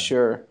about that.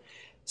 Sure.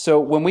 So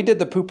when we did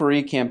the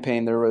Poo-Pourri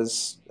campaign, there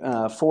was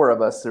 4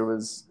 of us. There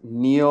was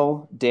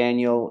Neil,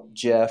 Daniel,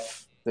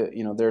 Jeff.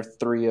 They're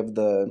 3 of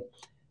the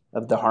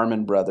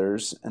Harmon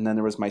brothers, and then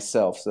there was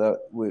myself. So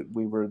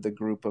we were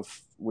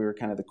we were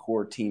kind of the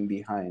core team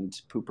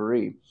behind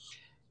Poo-Pourri.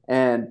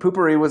 And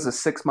Poo-Pourri was a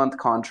 6-month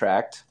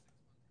contract,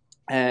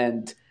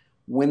 and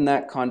when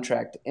that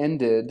contract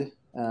ended,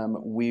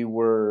 we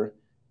were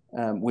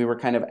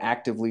kind of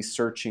actively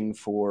searching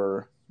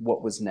for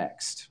what was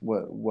next,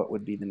 what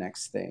would be the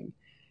next thing.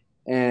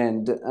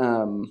 And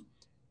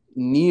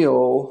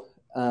Neil,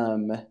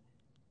 I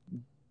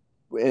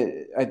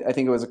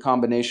think it was a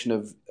combination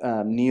of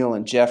Neil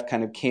and Jeff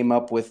kind of came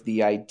up with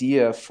the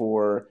idea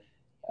for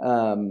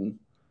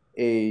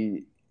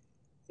a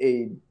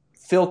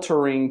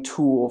filtering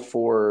tool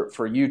for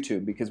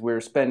YouTube, because we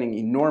were spending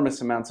enormous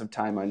amounts of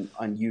time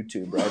on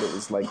YouTube, right? It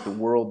was like the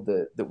world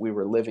that we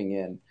were living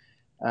in,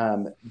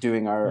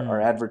 doing our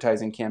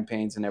advertising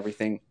campaigns and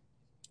everything.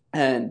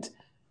 And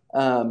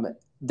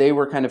they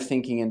were kind of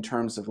thinking in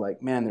terms of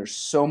like, man, there's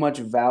so much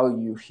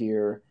value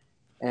here,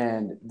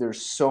 and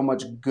there's so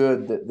much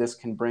good that this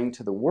can bring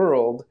to the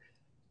world.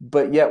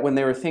 But yet when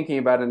they were thinking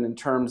about it in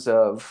terms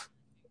of,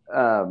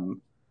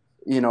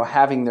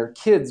 having their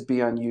kids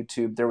be on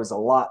YouTube, there was a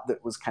lot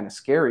that was kind of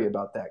scary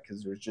about that,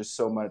 because there's just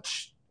so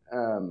much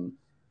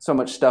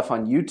stuff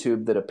on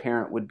YouTube that a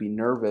parent would be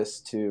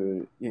nervous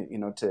to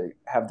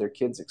have their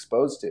kids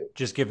exposed to.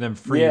 Just give them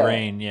free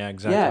reign. Yeah,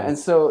 exactly. Yeah, and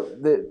so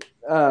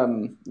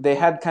they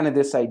had kind of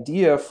this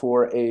idea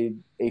for a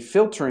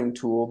filtering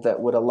tool that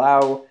would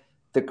allow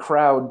the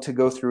crowd to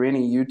go through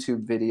any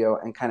YouTube video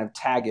and kind of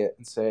tag it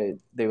and say,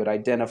 they would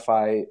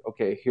identify,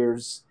 okay,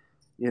 here's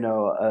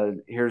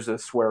a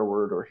swear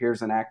word, or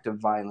here's an act of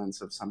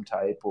violence of some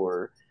type,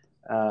 or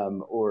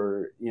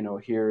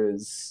here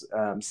is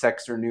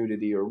sex or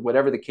nudity, or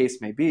whatever the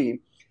case may be,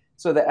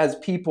 so that as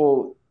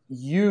people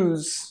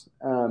use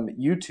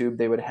YouTube,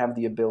 they would have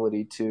the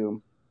ability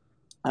to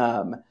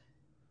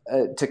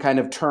kind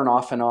of turn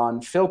off and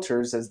on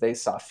filters as they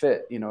saw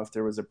fit. If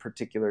there was a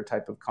particular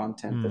type of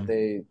content that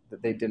they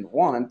didn't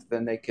want,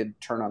 then they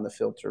could turn on the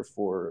filter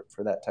for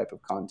that type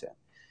of content.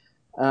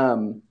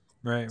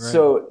 Right.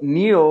 So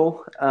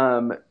Neil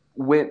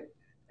went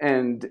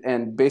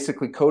and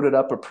basically coded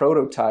up a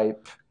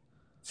prototype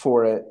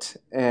for it,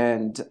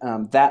 and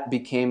that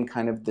became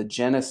kind of the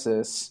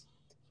genesis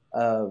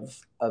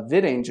of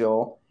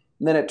VidAngel.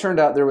 And then it turned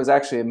out there was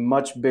actually a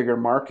much bigger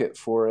market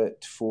for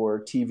it for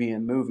TV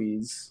and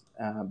movies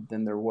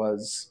than there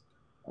was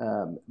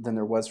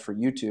for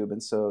YouTube,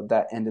 and so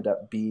that ended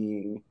up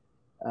being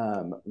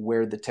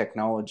where the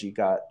technology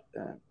got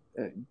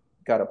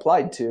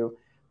applied to.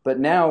 But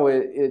now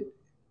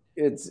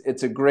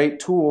it's a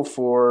great tool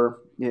for,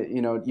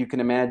 you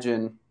can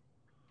imagine,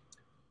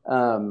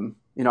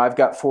 I've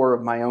got 4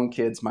 of my own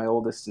kids. My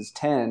oldest is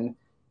 10,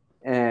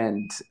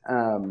 and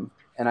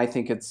I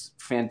think it's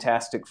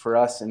fantastic for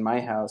us in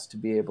my house to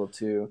be able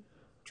to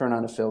turn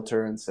on a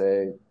filter and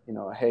say,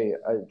 hey,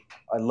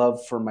 I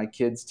love for my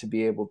kids to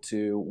be able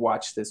to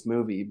watch this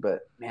movie,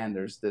 but man,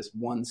 there's this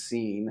one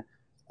scene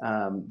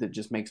that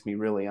just makes me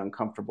really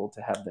uncomfortable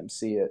to have them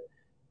see it.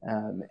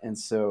 And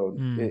so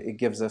it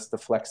gives us the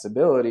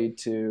flexibility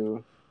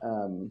to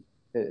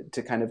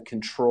kind of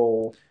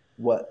control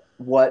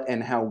what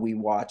and how we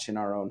watch in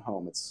our own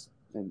home. It's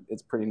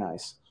pretty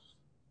nice.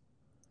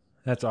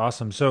 That's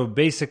awesome. So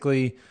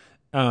basically,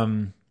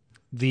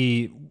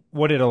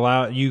 what it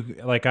allow you,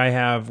 like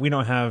we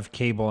don't have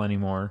cable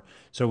anymore,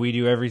 so we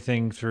do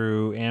everything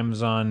through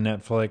Amazon,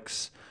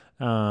 Netflix,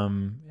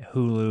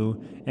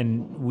 Hulu,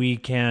 and we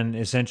can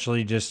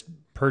essentially just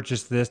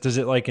purchase this. Does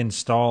it like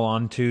install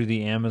onto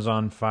the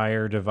Amazon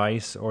Fire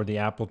device or the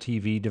Apple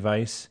TV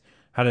device?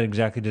 How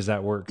exactly does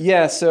that work?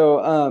 Yeah,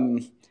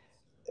 so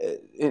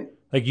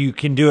like you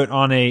can do it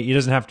it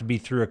doesn't have to be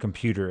through a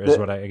computer, is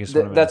what I guess.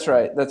 That's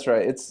right.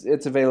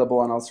 It's available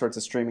on all sorts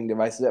of streaming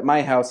devices. At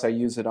my house, I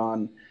use it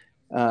on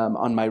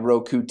my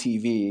Roku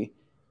TV,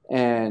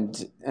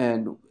 and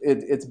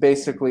it's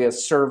basically a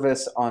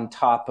service on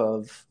top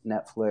of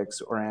Netflix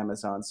or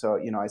Amazon.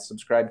 So I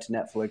subscribe to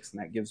Netflix,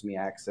 and that gives me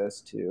access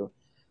to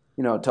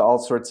to all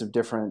sorts of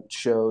different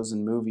shows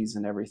and movies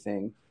and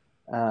everything,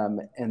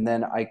 and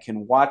then I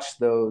can watch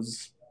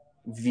those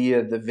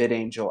via the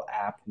VidAngel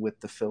app with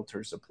the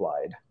filters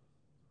applied.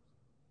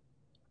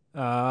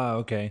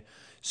 Okay.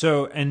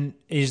 So, and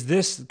is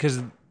this,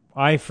 because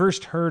I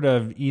first heard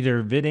of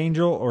either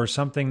VidAngel or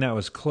something that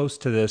was close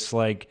to this,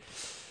 like,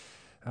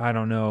 I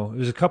don't know. It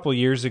was a couple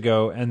years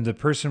ago, and the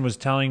person was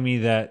telling me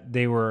that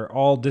they were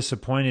all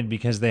disappointed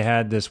because they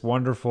had this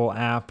wonderful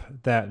app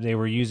that they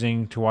were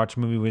using to watch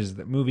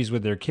movies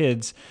with their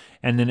kids,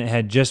 and then it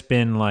had just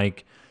been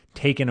like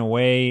taken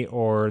away,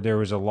 or there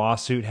was a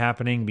lawsuit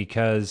happening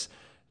because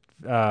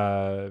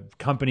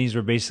companies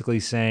were basically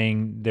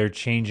saying they're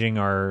changing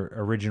our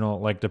original,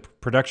 like the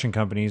production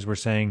companies were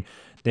saying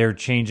they're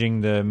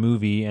changing the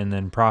movie and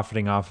then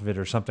profiting off of it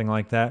or something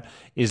like that.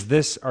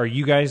 Are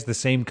you guys the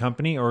same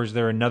company, or is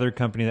there another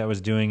company that was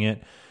doing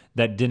it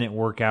that didn't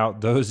work out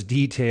those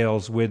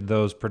details with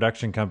those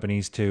production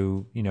companies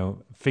to,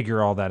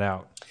 figure all that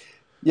out?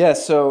 Yeah.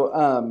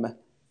 So,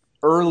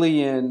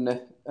 early in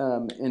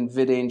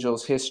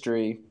VidAngel's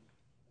history,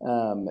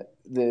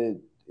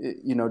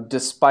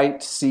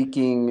 despite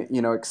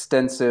seeking,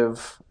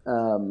 extensive,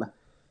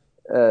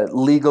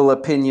 legal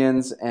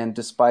opinions, and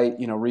despite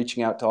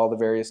reaching out to all the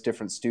various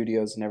different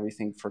studios and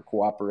everything for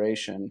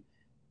cooperation,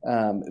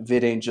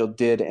 VidAngel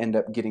did end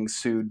up getting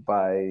sued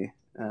by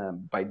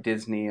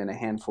Disney and a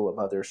handful of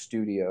other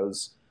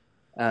studios,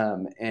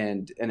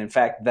 and in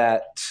fact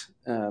that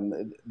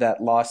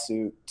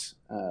lawsuit,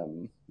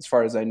 as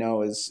far as I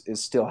know, is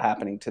still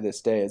happening to this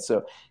day. And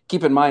so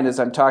keep in mind, as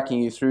I'm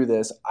talking you through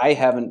this, I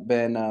haven't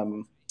been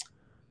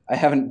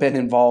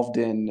involved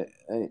in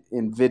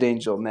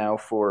VidAngel now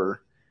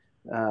for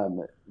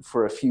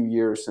a few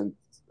years, since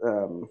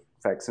in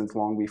fact since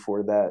long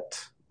before that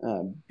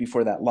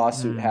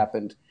lawsuit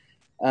happened,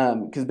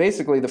 because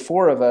basically the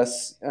four of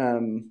us,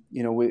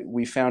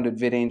 we founded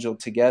VidAngel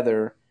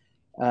together,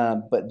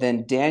 but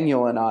then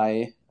Daniel and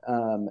I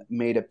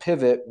made a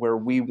pivot where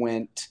we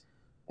went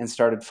and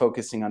started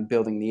focusing on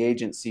building the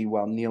agency,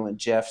 while Neil and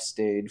Jeff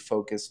stayed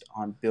focused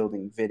on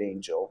building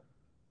VidAngel.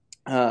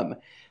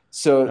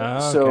 So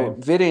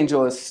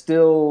VidAngel is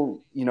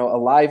still,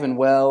 alive and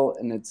well,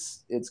 and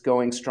it's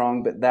going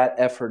strong, but that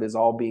effort is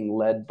all being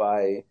led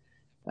by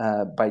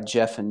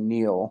Jeff and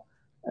Neil,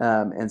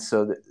 and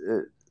so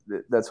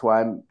that's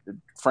why I'm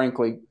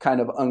frankly kind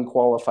of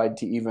unqualified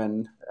to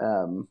even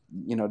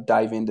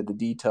dive into the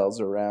details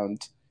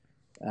around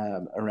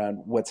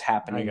what's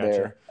happening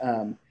there.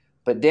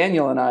 But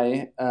Daniel and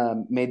I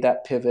made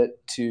that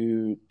pivot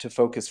to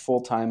focus full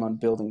time on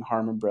building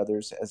Harmon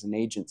Brothers as an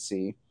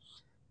agency.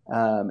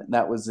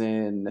 That was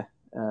in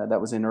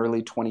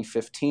early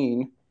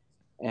 2015,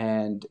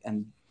 and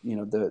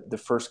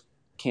the first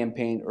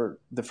campaign, or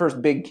the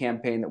first big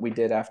campaign that we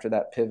did after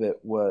that pivot,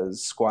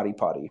 was Squatty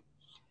Potty,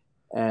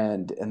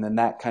 and then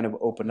that kind of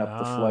opened up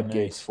the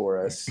floodgates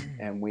for us,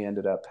 and we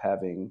ended up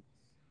having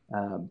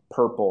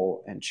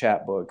Purple and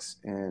Chatbooks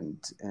and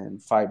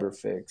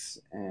Fiberfix,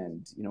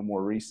 and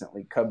more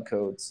recently Cub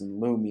Coats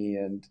and Lumi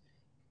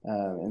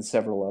and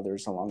several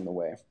others along the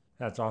way.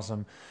 That's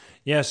awesome.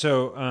 Yeah.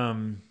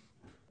 So,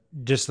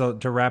 just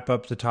to wrap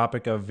up the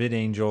topic of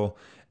VidAngel,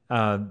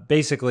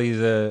 basically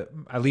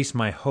at least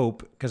my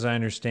hope, because I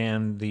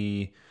understand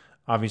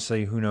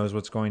obviously who knows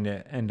what's going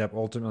to end up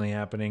ultimately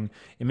happening.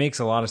 It makes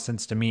a lot of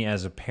sense to me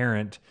as a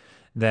parent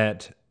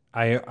that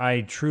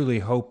I truly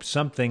hope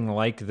something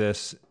like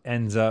this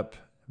ends up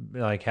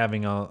like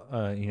having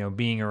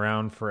being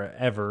around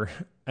forever,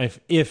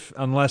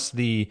 unless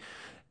the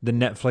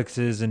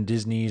Netflixes and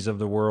Disneys of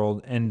the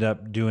world end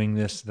up doing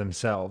this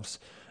themselves,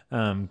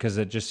 because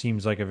it just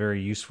seems like a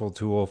very useful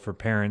tool for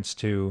parents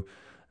to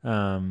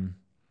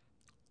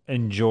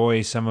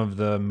enjoy some of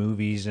the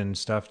movies and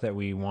stuff that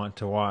we want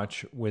to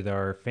watch with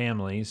our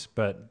families,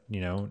 but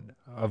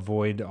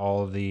avoid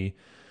all of the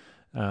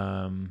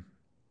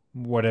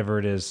whatever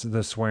it is,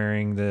 the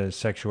swearing, the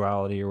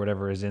sexuality, or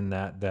whatever is in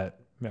that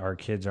our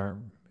kids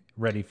aren't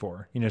ready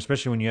for.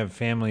 Especially when you have a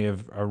family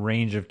of a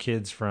range of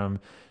kids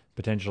from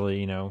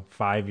potentially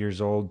 5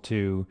 years old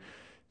to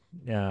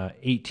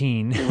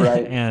 18,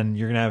 right? And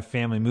you're gonna have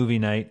family movie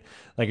night.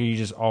 Like, are you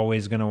just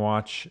always gonna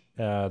watch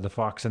The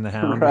Fox and the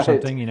Hound, right, or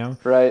something?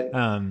 Right.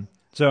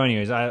 So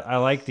anyways, I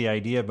like the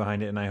idea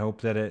behind it, and I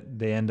hope that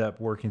they end up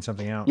working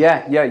something out.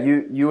 Yeah.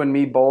 You and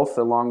me both,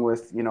 along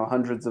with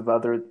hundreds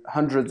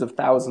of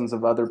thousands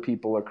of other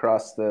people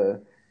across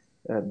the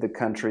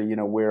country.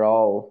 We're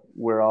all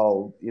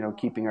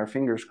keeping our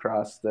fingers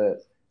crossed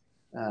that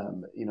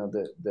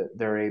that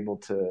they're able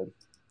to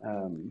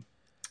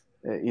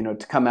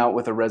to come out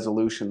with a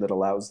resolution that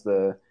allows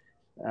the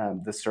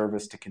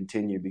service to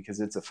continue, because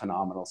it's a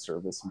phenomenal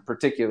service, and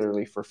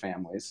particularly for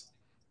families.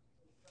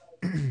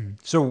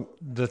 So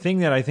the thing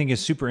that I think is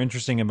super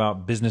interesting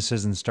about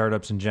businesses and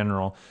startups in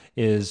general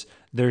is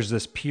there's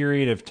this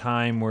period of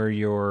time where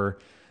you're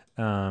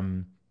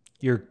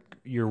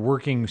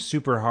working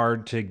super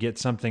hard to get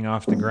something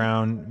off the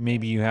ground.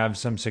 Maybe you have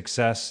some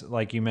success,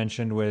 like you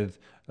mentioned with,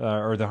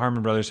 or the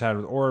Harmon Brothers had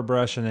with Aura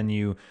Brush, and then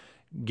you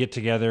get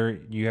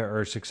together, you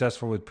are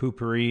successful with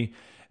Poo-Pourri,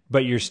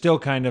 but you're still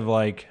kind of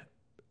like,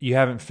 you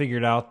haven't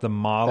figured out the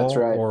model, That's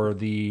right, or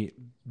the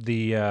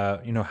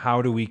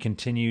how do we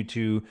continue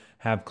to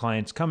have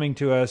clients coming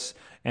to us?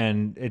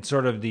 And it's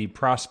sort of the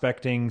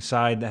prospecting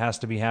side that has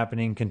to be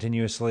happening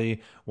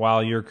continuously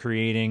while you're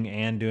creating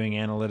and doing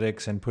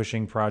analytics and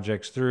pushing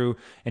projects through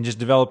and just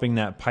developing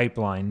that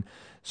pipeline.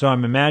 So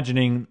I'm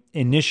imagining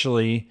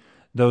initially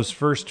those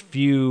first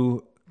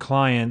few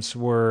clients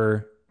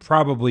were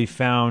probably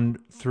found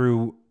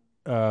through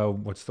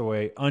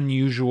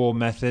unusual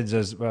methods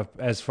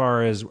as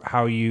far as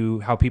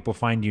how people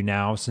find you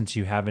now, since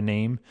you have a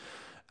name.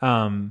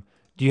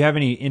 Do you have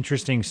any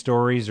interesting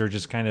stories or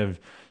just kind of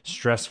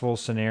stressful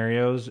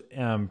scenarios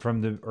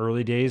from the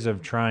early days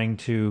of trying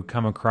to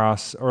come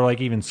across, or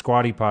like even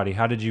Squatty Potty?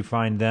 How did you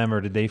find them,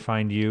 or did they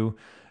find you?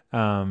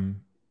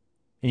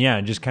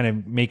 Just kind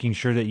of making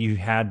sure that you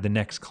had the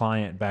next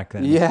client back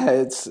then. Yeah,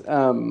 it's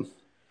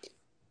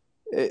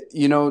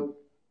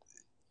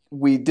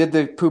we did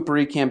the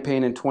Poo-Pourri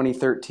campaign in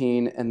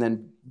 2013, and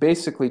then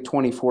basically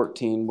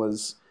 2014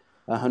 was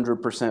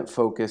 100%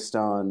 focused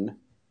on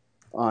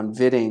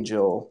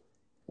VidAngel.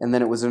 And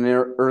then it was in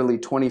early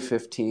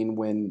 2015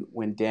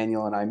 when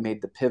Daniel and I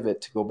made the pivot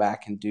to go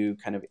back and do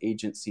kind of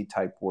agency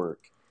type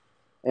work.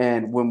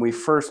 And when we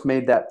first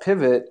made that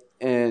pivot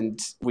and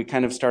we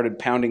kind of started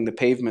pounding the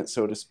pavement,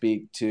 so to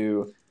speak,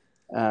 to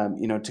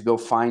go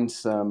find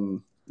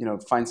some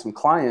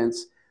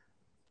clients,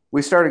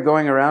 we started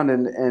going around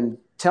and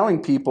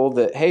telling people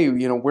that, hey,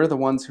 we're the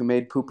ones who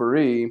made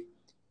Poo-Pourri,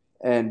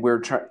 and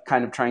we're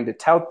kind of trying to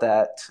tout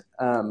that.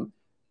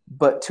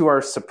 But to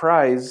our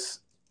surprise,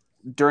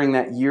 during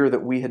that year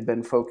that we had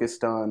been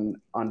focused on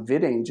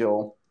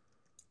VidAngel,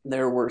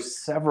 there were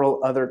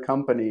several other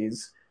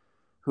companies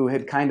who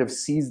had kind of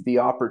seized the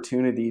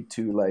opportunity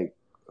to like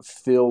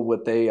fill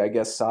what they, I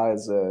guess, saw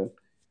as a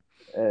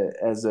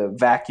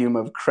vacuum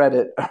of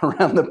credit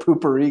around the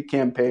Poo-Pourri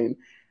campaign.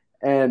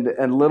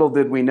 And little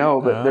did we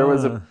know, but there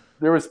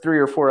was 3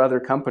 or 4 other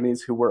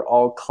companies who were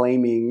all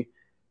claiming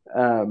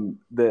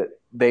that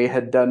they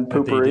had done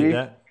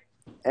Poo-Pourri.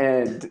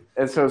 And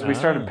so as we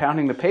started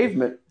pounding the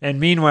pavement. And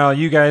meanwhile,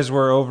 you guys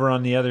were over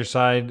on the other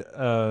side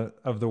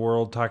of the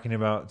world talking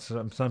about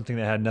something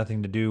that had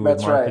nothing to do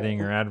with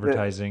marketing or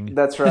advertising.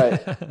 That's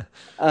right.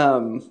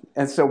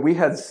 And so we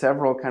had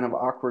several kind of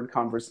awkward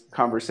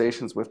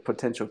conversations with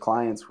potential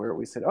clients where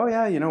we said, oh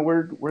yeah,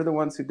 we're the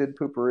ones who did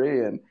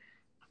Poo-Pourri.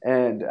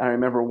 And I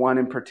remember one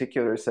in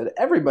particular said,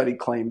 everybody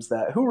claims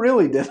that. Who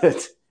really did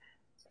it?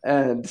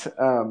 And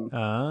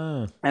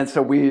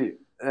so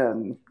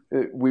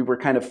we were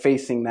kind of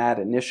facing that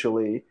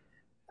initially.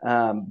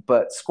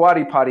 But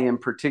Squatty Potty in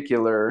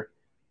particular,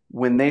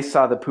 when they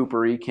saw the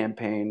Poo-Pourri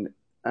campaign,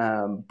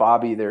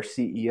 Bobby, their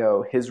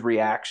CEO, his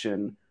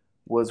reaction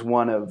was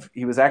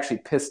he was actually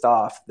pissed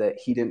off that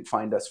he didn't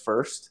find us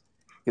first,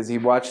 because he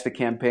watched the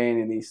campaign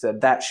and he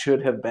said, that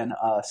should have been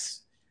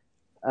us.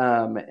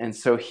 And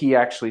so he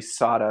actually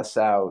sought us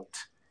out.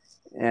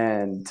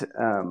 And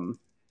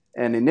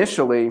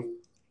initially,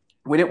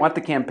 we didn't want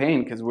the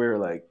campaign because we were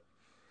like,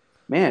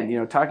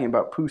 man, talking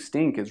about poo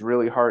stink is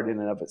really hard in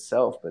and of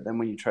itself. But then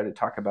when you try to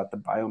talk about the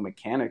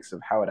biomechanics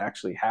of how it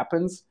actually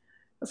happens,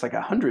 that's like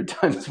 100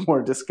 times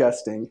more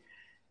disgusting.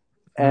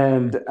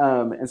 And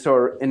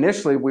so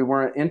initially we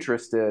weren't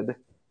interested.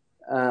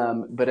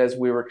 But as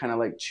we were kind of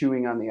like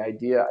chewing on the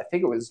idea, I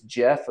think it was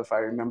Jeff, if I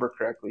remember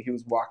correctly, he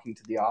was walking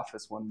to the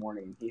office one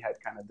morning and he had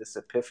kind of this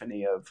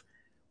epiphany of,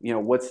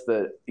 what's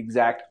the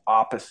exact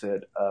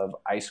opposite of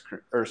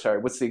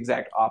what's the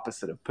exact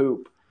opposite of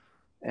poop?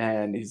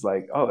 And he's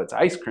like, oh, it's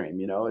ice cream,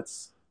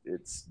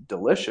 it's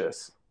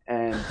delicious.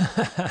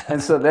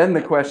 And so then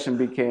the question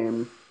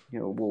became,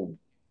 well,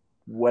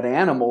 what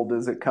animal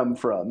does it come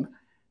from?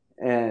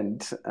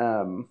 And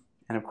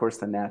of course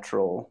the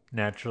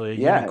naturally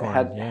unicorn.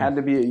 It had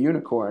to be a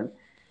unicorn.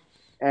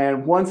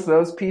 And once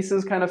those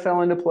pieces kind of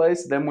fell into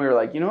place, then we were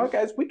like, you know what,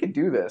 guys, we could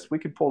do this. We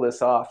could pull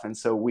this off. And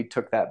so we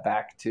took that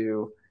back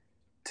to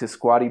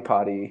Squatty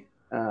Potty.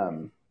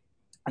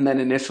 And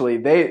then initially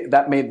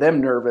that made them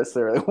nervous.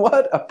 They're like,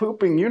 what, a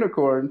pooping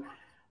unicorn?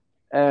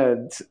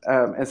 And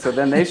so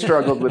then they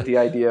struggled with the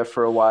idea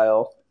for a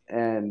while.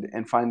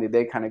 And finally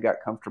they kind of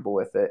got comfortable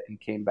with it and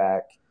came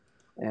back.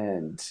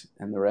 And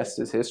the rest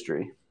is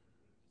history.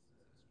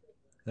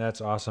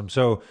 That's awesome.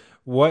 So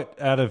what,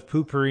 out of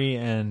Poo-Pourri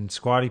and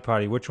Squatty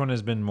Potty, which one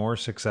has been more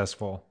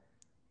successful?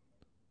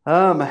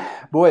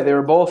 Boy, they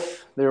were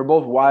both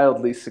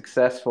wildly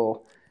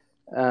successful.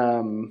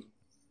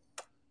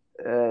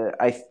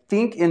 I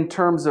think in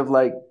terms of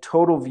like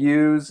total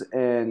views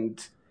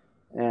and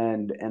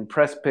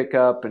press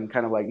pickup and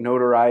kind of like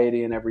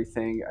notoriety and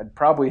everything, I'd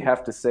probably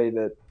have to say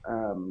that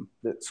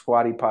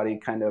Squatty Potty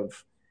kind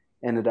of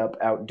ended up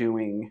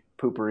outdoing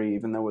Poo-Pourri,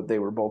 even though they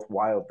were both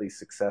wildly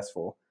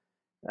successful.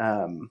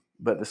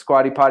 But the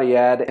Squatty Potty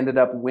ad ended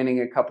up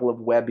winning a couple of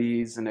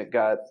Webbies, and it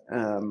got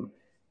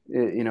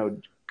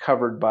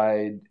covered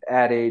by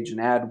Ad Age and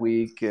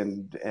Adweek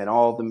and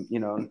all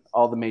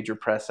the major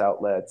press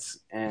outlets.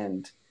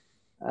 And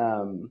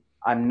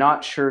I'm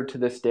not sure to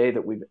this day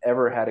that we've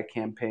ever had a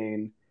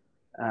campaign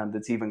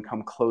that's even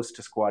come close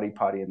to Squatty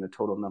Potty in the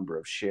total number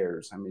of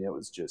shares. I mean, it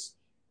was just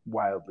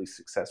wildly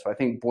successful. I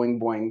think Boing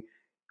Boing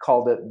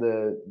called it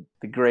the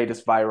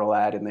greatest viral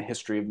ad in the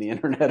history of the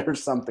internet or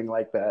something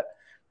like that.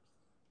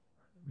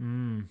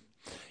 Mm.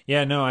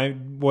 Yeah, no, I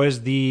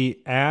was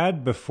the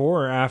ad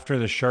before or after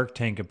the Shark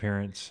Tank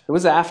appearance? It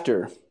was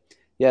after.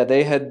 Yeah,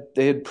 they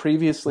had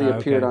previously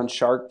appeared Okay. on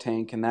Shark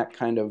Tank, and that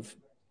kind of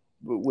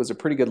was a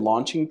pretty good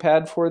launching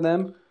pad for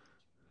them.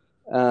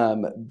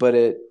 But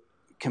it,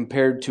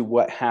 compared to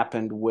what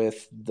happened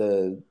with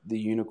the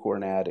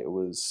unicorn ad, it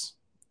was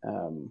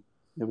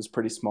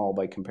pretty small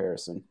by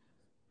comparison.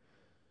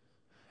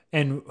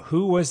 And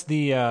who was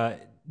the,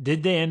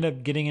 did they end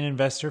up getting an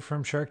investor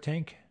from Shark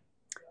Tank?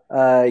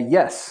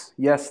 Yes,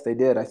 they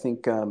did. I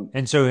think.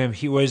 And so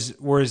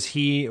was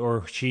he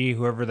or she,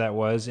 whoever that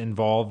was,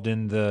 involved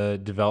in the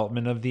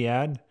development of the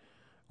ad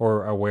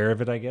or aware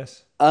of it, I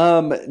guess?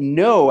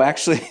 No,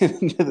 actually,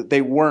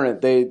 they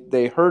weren't.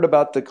 They heard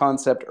about the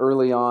concept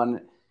early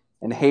on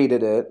and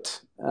hated it,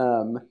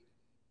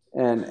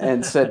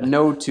 and said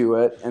no to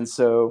it. And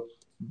so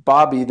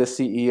Bobby, the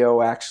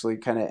CEO, actually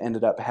kind of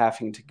ended up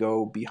having to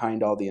go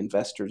behind all the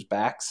investors'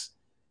 backs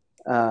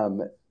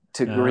to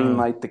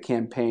greenlight the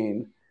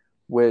campaign,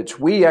 which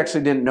we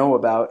actually didn't know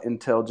about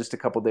until just a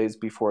couple days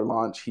before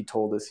launch. He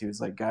told us, he was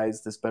like,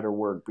 "Guys, this better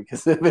work,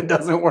 because if it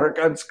doesn't work,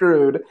 I'm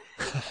screwed."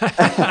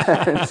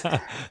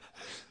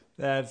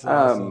 That's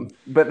awesome.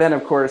 But then,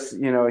 of course,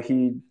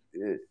 he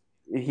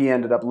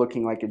ended up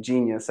looking like a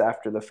genius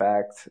after the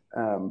fact.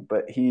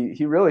 But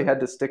he really had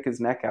to stick his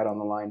neck out on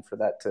the line for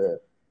that to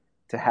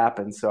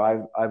happen. So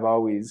I've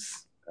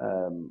always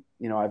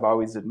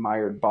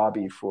admired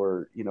Bobby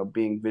for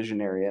being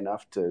visionary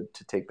enough to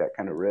take that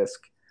kind of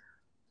risk.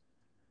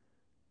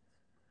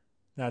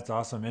 That's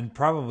awesome. And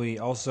probably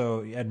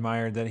also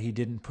admired that he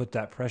didn't put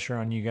that pressure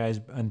on you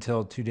guys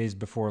until 2 days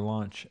before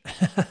launch.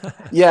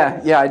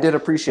 Yeah, I did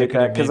appreciate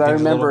that, because I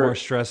remember a little more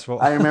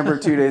stressful. I remember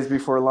 2 days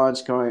before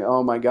launch going,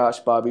 "Oh my gosh,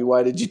 Bobby,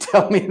 why did you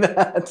tell me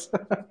that?"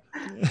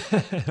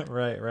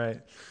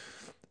 Right.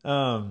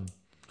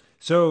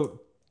 So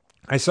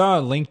I saw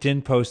a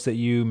LinkedIn post that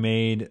you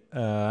made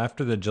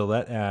after the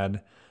Gillette ad.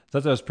 I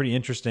thought that was pretty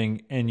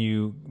interesting. And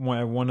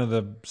one of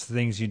the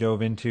things you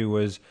dove into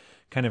was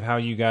kind of how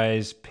you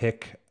guys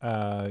pick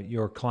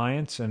your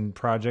clients and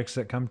projects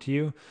that come to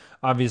you.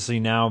 Obviously,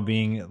 now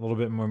being a little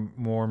bit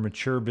more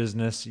mature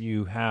business,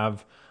 you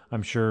have,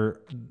 I'm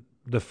sure,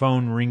 the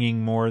phone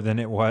ringing more than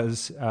it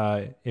was,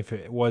 if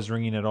it was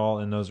ringing at all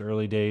in those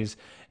early days.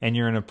 And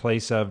you're in a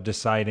place of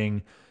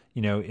deciding,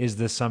 is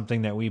this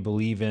something that we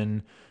believe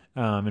in,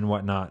 and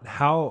whatnot.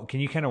 How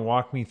can you kind of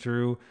walk me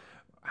through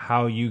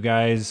how you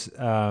guys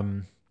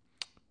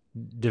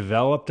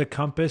developed a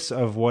compass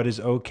of what is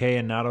okay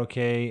and not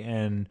okay,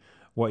 and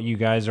what you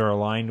guys are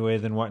aligned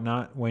with and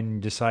whatnot when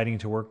deciding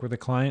to work with a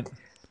client?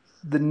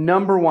 The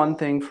number one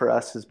thing for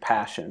us is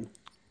passion.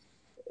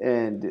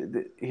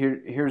 And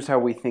here's how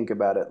we think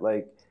about it.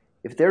 Like,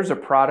 if there's a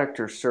product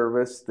or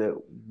service that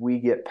we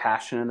get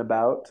passionate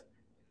about,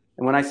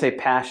 and when I say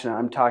passionate,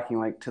 I'm talking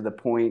like to the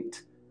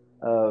point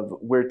of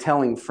we're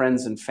telling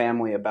friends and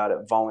family about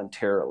it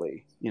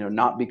voluntarily,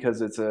 not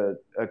because it's a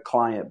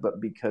client, but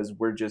because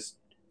we're just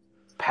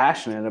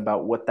passionate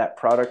about what that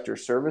product or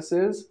service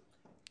is.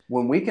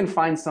 When we can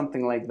find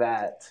something like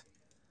that,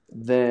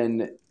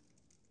 then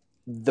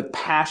the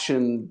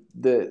passion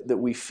that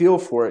we feel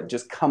for it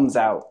just comes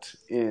out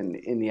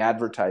in the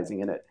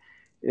advertising, and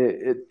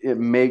it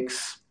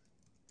makes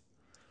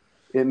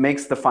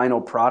the final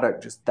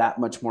product just that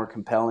much more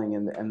compelling,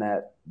 and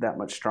that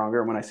much stronger.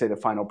 And when I say the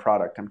final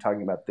product, I'm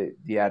talking about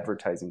the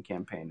advertising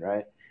campaign,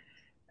 right?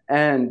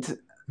 And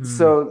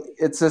so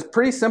it's a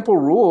pretty simple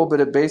rule,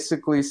 but it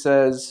basically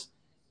says,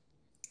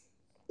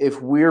 if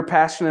we're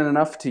passionate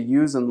enough to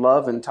use and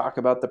love and talk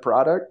about the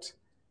product,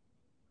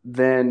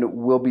 then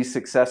we'll be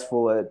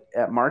successful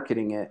at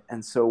marketing it.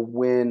 And so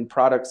when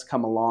products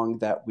come along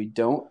that we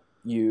don't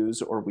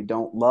use or we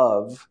don't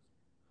love,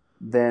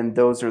 then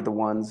those are the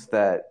ones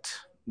that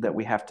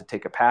we have to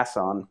take a pass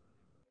on.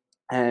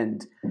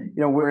 And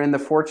we're in the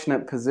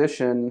fortunate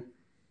position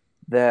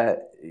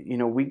that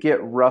we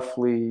get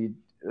roughly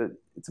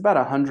it's about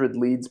 100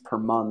 leads per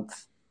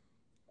month,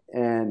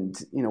 and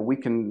we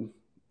can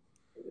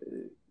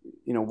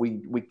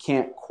we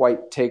can't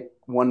quite take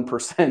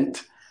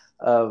 1%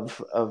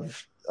 of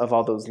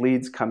all those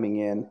leads coming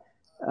in,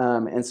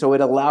 and so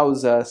it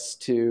allows us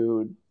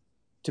to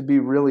be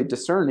really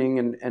discerning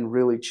and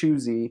really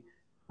choosy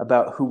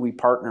about who we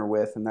partner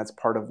with, and that's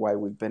part of why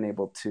we've been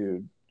able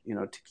to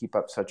keep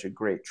up such a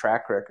great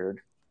track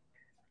record.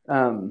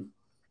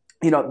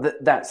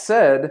 That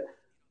said,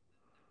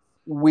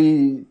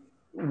 we've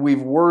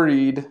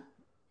worried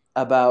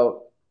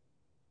about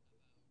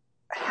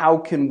how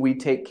can we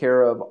take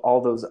care of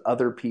all those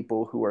other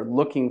people who are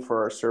looking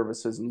for our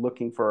services and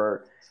looking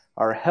for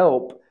our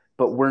help,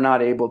 but we're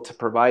not able to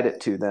provide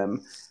it to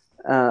them.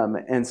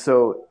 And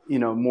so,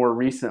 more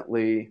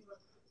recently,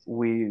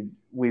 we've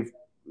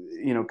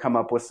come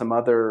up with some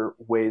other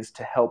ways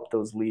to help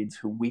those leads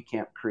who we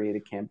can't create a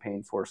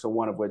campaign for. So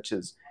one of which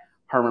is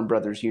Harmon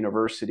Brothers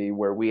University,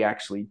 where we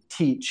actually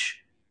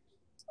teach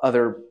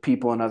other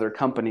people and other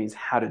companies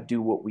how to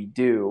do what we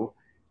do,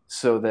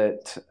 so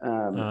that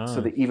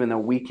even though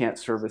we can't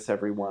service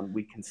everyone,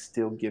 we can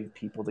still give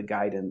people the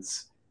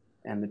guidance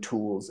and the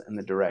tools and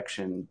the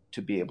direction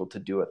to be able to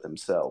do it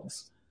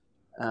themselves.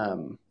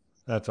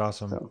 That's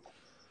awesome. So.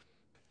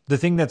 The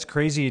thing that's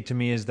crazy to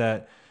me is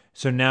that,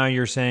 so now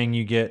you're saying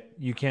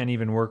you can't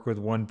even work with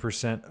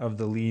 1% of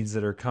the leads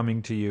that are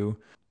coming to you.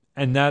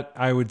 And that,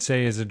 I would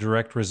say, is a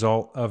direct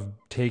result of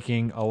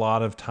taking a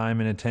lot of time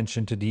and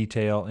attention to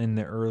detail in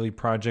the early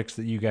projects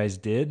that you guys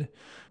did,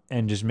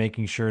 and just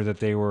making sure that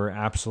they were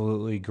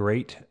absolutely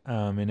great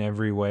in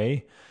every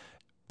way.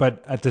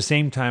 But at the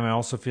same time, I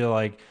also feel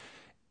like,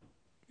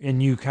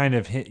 and you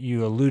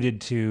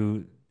alluded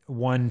to,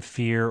 one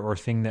fear or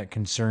thing that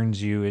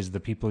concerns you is the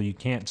people you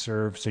can't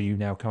serve. So you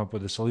now come up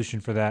with a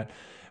solution for that.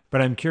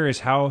 But I'm curious,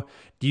 can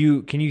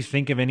you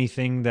think of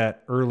anything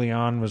that early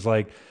on was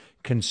like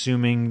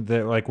consuming,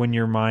 that, like when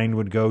your mind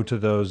would go to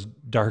those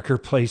darker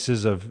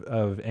places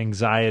of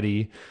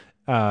anxiety,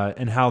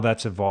 and how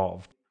that's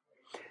evolved?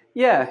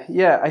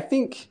 Yeah. I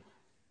think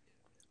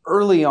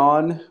early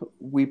on,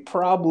 we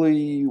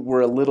probably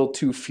were a little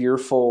too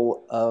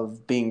fearful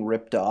of being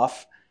ripped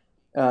off.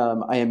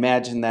 I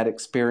imagine that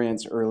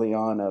experience early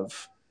on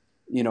of,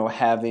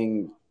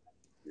 having,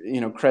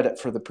 credit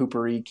for the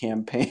Poo-Pourri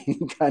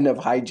campaign kind of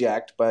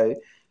hijacked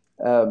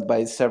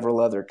by several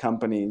other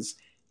companies.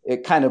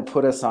 It kind of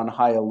put us on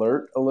high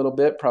alert a little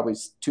bit, probably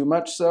too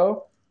much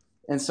so.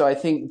 And so I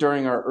think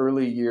during our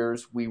early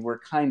years, we were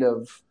kind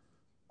of,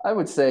 I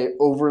would say,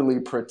 overly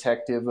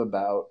protective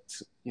about,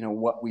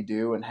 what we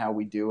do and how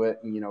we do it,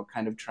 and,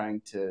 kind of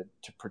trying to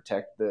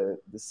protect the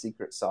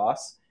secret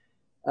sauce.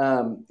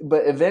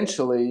 But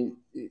eventually,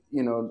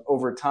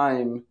 over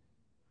time,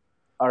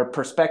 our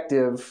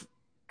perspective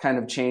kind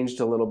of changed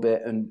a little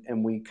bit,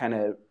 and we kind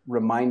of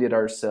reminded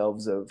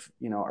ourselves of,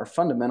 our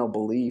fundamental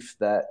belief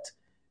that,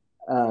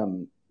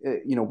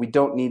 we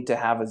don't need to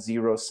have a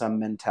zero-sum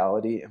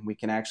mentality, and we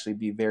can actually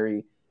be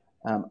very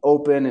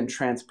open and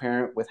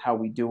transparent with how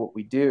we do what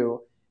we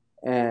do.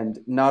 And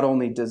not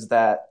only does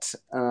that,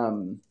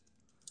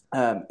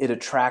 it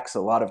attracts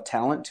a lot of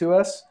talent to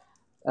us,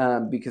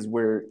 because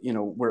we're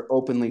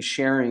openly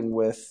sharing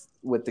with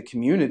the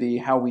community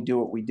how we do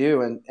what we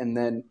do, and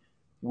then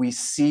we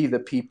see the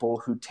people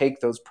who take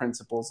those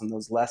principles and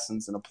those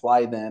lessons and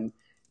apply them,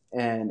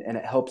 and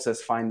it helps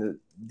us find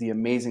the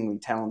amazingly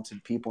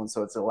talented people. And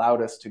so it's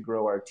allowed us to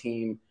grow our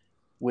team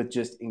with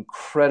just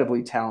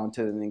incredibly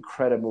talented and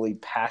incredibly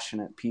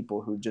passionate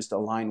people who just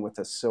align with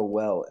us so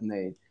well, and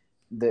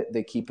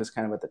they keep us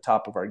kind of at the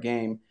top of our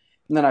game.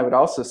 And then I would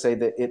also say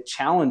that it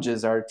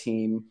challenges our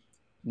team,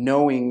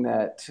 knowing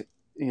that,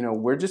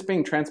 we're just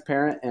being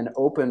transparent and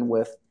open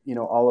with,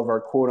 all of our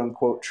quote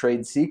unquote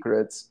trade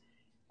secrets.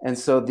 And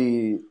so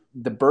the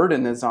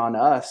burden is on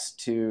us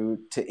to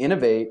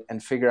innovate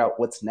and figure out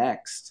what's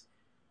next.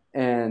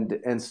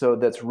 And so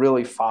that's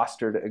really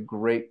fostered a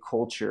great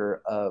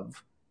culture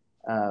of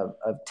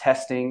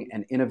testing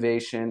and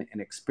innovation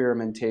and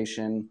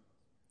experimentation.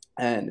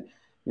 And,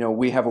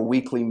 we have a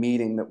weekly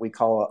meeting that we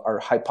call our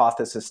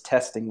hypothesis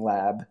testing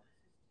lab.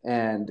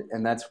 And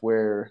that's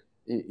where,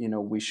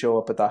 we show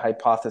up at the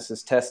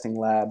hypothesis testing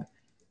lab,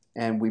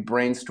 and we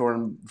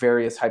brainstorm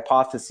various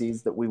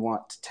hypotheses that we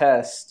want to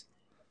test.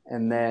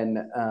 And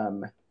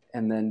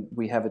then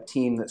we have a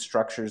team that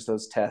structures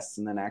those tests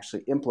and then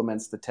actually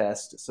implements the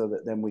test, so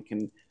that then we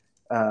can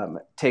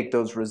take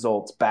those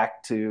results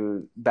back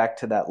to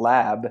that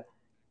lab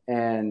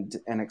and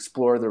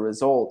explore the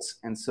results.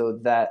 And so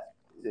that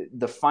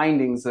the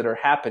findings that are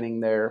happening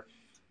there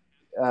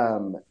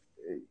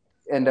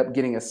end up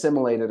getting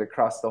assimilated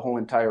across the whole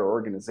entire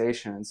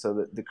organization. And so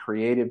that the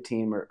creative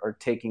team are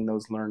taking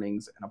those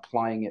learnings and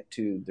applying it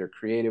to their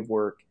creative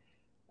work.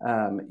 We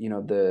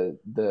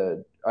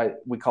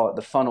call it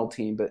the funnel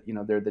team, but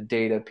they're the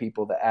data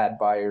people, the ad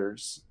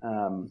buyers,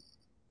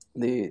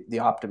 the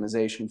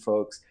optimization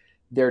folks.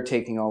 They're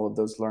taking all of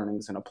those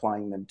learnings and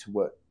applying them to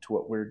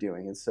what we're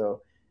doing. And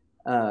so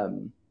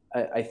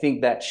I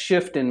think that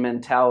shift in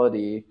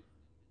mentality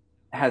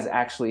has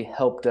actually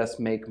helped us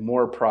make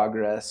more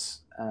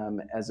progress,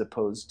 as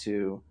opposed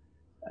to,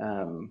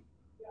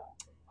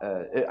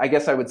 I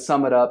guess I would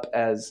sum it up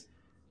as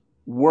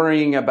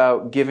worrying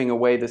about giving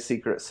away the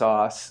secret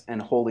sauce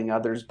and holding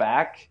others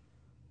back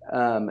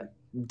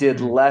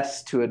did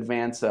less to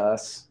advance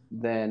us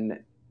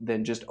than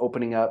just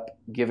opening up,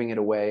 giving it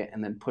away,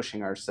 and then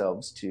pushing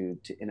ourselves to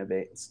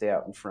innovate and stay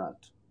out in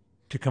front.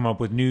 To come up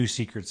with new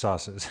secret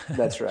sauces.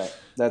 That's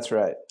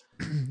right.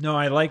 No,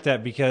 I like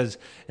that because,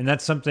 and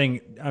that's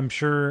something I'm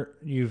sure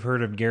you've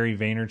heard of, Gary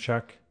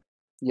Vaynerchuk.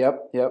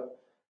 Yep.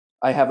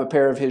 I have a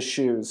pair of his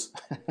shoes.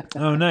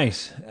 Oh,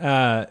 nice.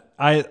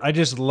 I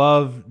just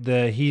love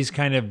he's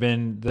kind of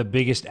been the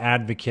biggest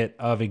advocate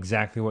of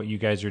exactly what you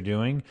guys are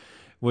doing,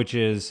 which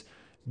is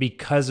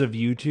because of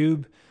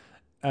YouTube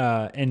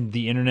and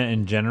the internet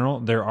in general,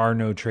 there are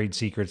no trade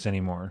secrets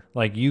anymore.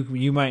 Like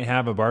you might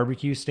have a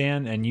barbecue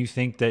stand and you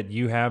think that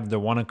you have the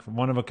one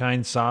of a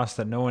kind sauce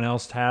that no one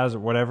else has or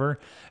whatever,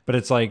 but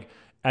it's like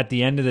at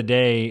the end of the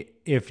day,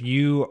 if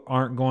you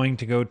aren't going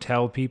to go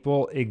tell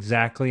people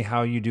exactly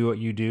how you do what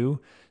you do,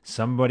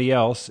 somebody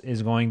else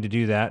is going to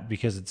do that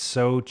because it's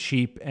so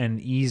cheap and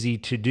easy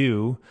to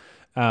do,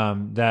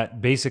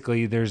 that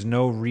basically there's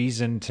no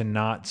reason to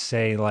not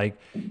say, like,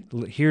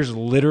 here's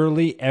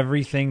literally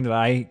everything that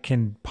I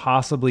can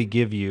possibly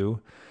give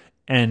you.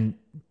 And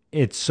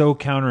it's so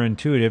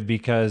counterintuitive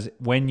because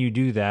when you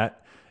do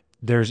that,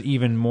 there's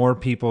even more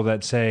people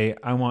that say,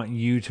 I want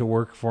you to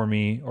work for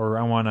me, or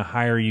I want to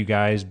hire you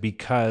guys,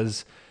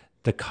 because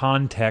the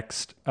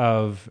context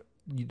of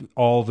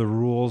all the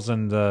rules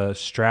and the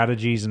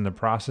strategies and the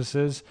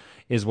processes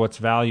is what's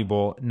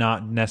valuable,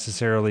 not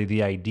necessarily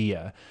the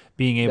idea.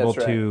 Being able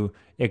to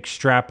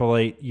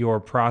extrapolate your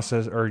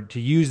process, or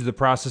to use the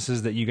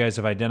processes that you guys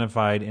have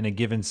identified in a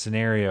given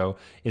scenario,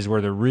 is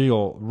where the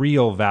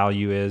real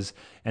value is.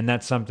 And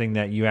that's something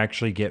that you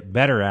actually get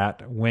better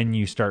at when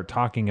you start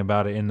talking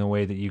about it in the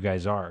way that you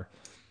guys are.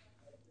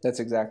 That's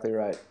exactly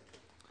right.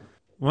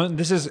 Well,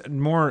 this is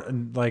more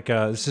like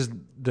this is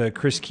the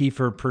Chris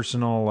Kiefer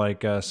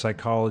personal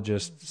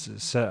psychologist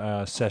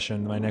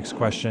session. My next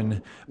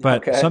question,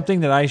 but something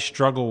that I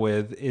struggle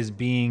with is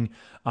being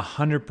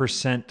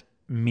 100%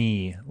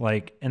 me.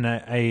 Like, and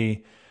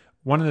I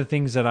one of the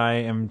things that I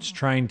am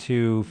trying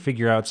to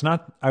figure out, it's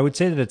not, I would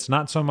say that it's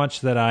not so much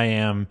that I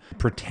am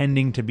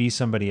pretending to be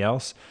somebody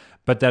else,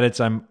 but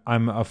that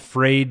I'm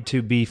afraid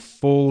to be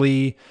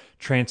fully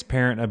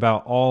transparent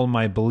about all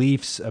my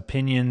beliefs,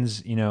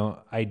 opinions,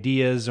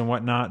 ideas and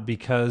whatnot,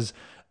 because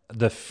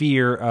the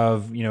fear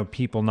of,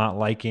 people not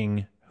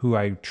liking who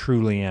I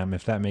truly am,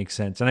 if that makes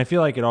sense. And I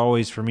feel like it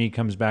always, for me,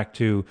 comes back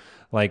to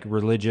like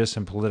religious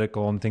and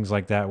political and things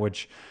like that,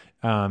 which,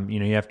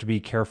 you have to be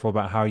careful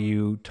about how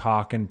you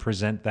talk and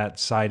present that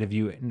side of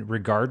you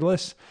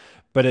regardless.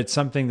 But it's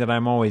something that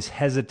I'm always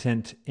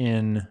hesitant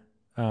in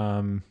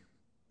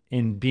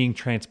being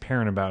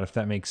transparent about, if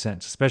that makes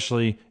sense,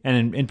 especially,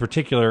 and in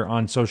particular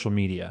on social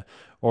media,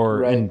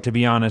 and to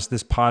be honest,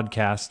 this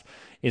podcast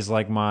is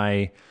like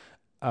my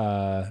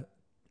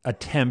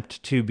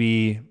attempt to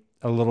be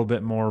a little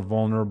bit more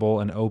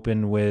vulnerable and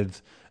open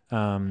with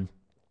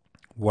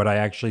what I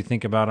actually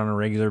think about on a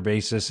regular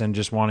basis, and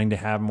just wanting to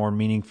have more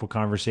meaningful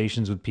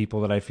conversations with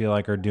people that I feel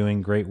like are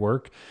doing great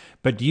work.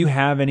 But do you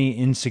have any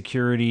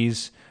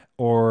insecurities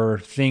or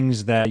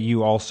things that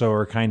you also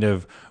are kind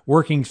of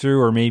working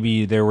through, or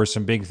maybe there were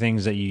some big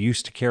things that you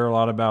used to care a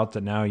lot about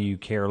that now you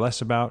care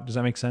less about? Does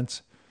that make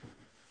sense?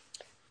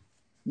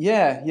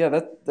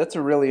 Yeah, that's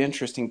a really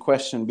interesting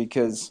question,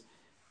 because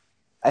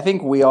I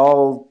think we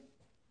all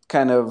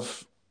kind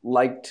of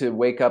like to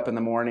wake up in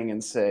the morning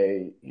and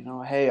say,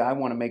 hey, I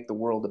want to make the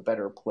world a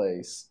better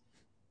place.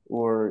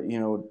 Or,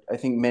 I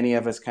think many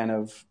of us kind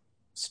of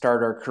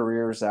start our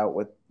careers out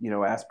with,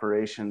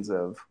 aspirations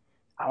of,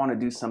 I want to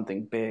do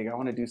something big. I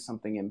want to do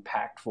something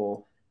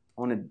impactful.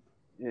 I want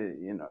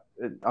to,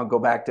 I'll go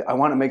back to, I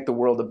want to make the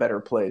world a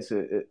better place.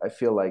 I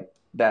feel like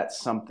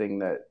that's something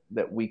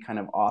that we kind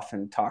of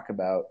often talk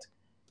about.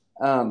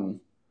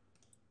 And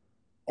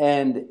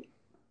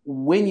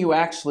when you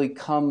actually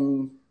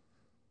come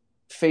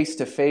face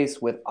to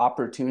face with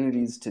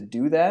opportunities to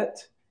do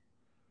that,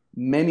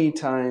 many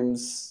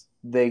times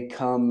they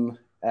come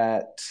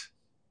at,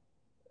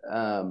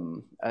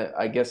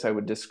 I guess I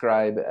would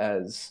describe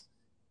as,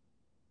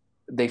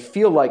 they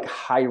feel like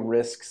high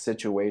risk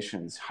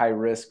situations, high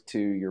risk to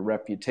your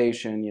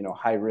reputation,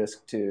 high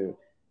risk to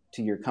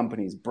your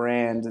company's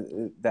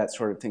brand, that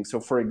sort of thing. So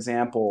for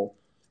example,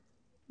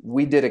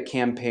 we did a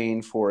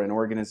campaign for an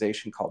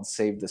organization called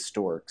Save the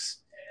Storks.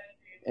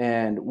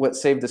 And what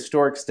Save the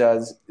Storks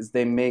does is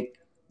they make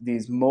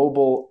these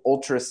mobile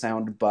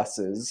ultrasound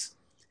buses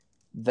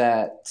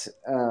that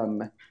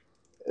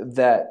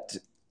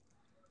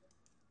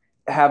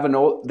have an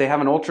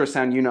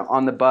ultrasound unit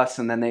on the bus,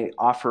 and then they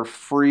offer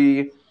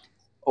free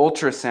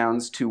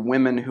ultrasounds to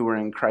women who are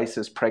in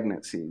crisis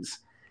pregnancies.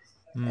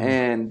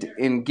 And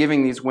in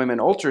giving these women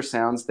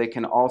ultrasounds, they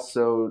can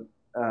also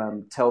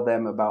tell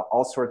them about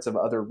all sorts of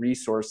other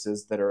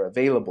resources that are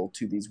available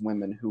to these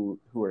women who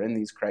are in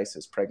these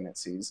crisis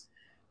pregnancies.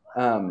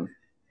 And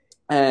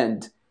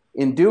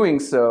in doing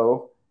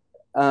so,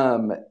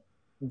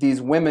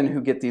 these women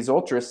who get these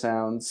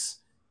ultrasounds,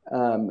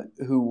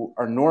 who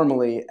are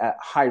normally at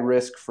high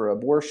risk for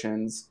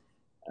abortions,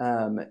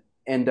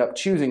 end up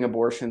choosing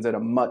abortions at a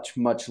much,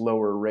 much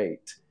lower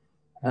rate.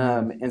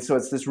 And so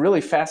it's this really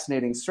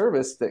fascinating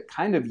service that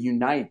kind of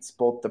unites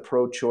both the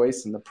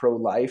pro-choice and the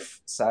pro-life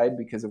side,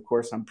 because of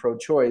course I'm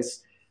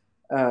pro-choice.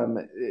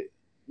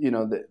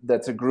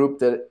 That's a group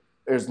that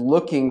is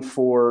looking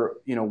for,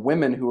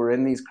 women who are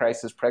in these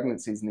crisis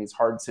pregnancies and these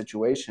hard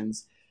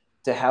situations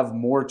to have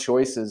more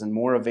choices and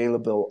more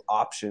available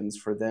options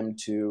for them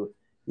to,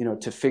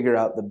 to figure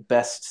out the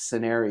best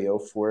scenario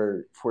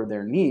for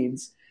their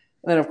needs.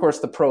 And then of course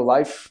the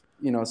pro-life,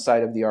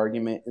 side of the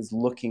argument is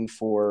looking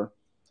for,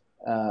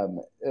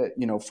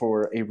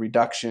 for a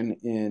reduction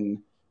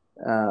in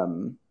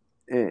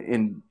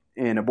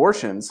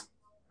abortions.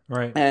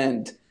 Right.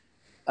 And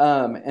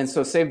And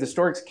so Save the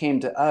Storks came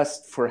to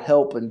us for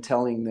help in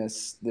telling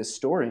this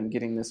story and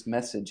getting this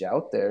message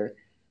out there.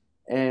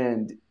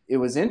 And it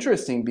was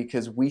interesting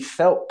because we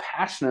felt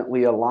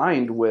passionately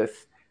aligned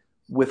with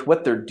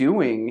what they're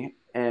doing,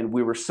 and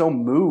we were so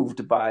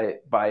moved by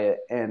it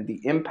and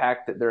the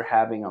impact that they're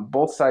having on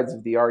both sides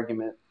of the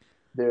argument.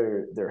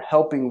 They're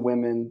helping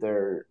women,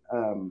 they're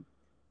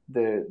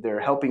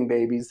helping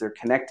babies, they're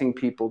connecting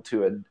people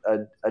to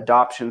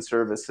adoption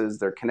services,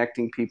 they're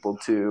connecting people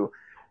to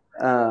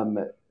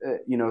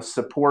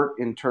support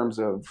in terms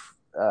of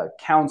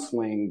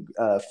counseling,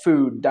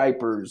 food,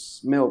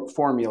 diapers, milk,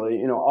 formula,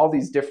 all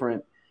these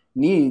different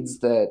needs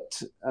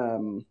that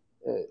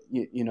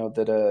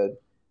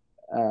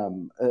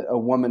a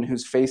woman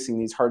who's facing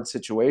these hard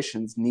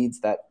situations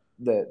needs that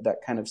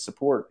kind of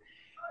support.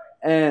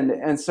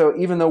 And so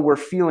even though we're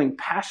feeling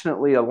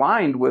passionately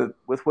aligned with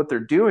what they're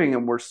doing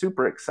and we're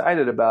super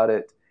excited about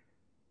it,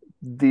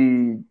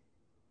 the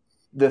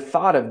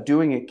thought of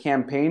doing a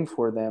campaign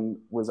for them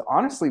was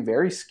honestly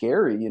very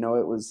scary. It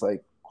was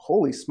like,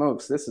 holy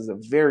smokes, this is a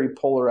very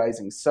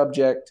polarizing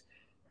subject.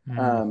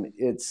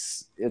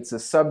 It's a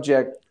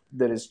subject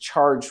that is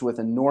charged with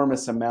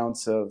enormous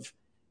amounts of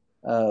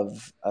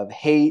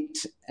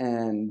hate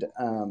and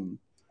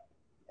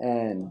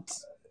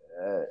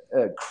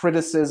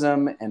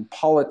criticism and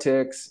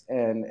politics,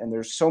 and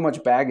there's so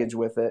much baggage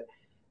with it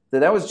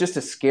that was just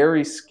a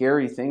scary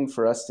thing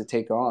for us to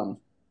take on.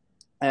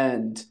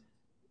 And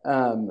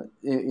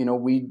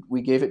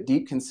we gave it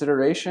deep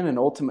consideration, and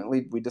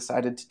ultimately we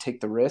decided to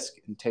take the risk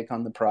and take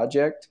on the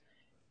project.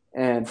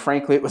 And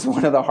frankly, it was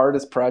one of the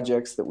hardest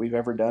projects that we've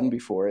ever done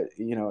before.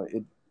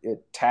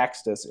 It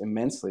taxed us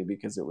immensely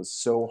because it was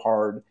so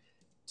hard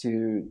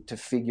to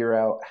figure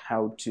out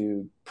how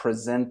to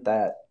present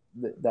that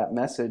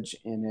message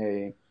in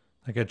a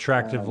like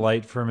attractive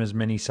light from as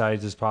many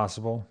sides as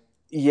possible.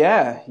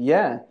 Yeah.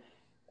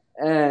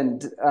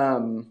 And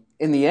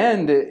in the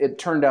end, it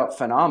turned out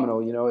phenomenal.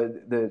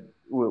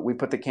 We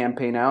put the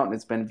campaign out, and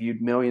it's been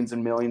viewed millions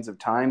and millions of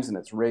times, and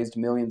it's raised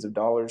millions of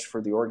dollars for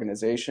the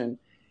organization.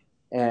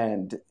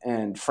 And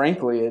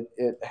frankly,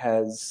 it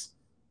has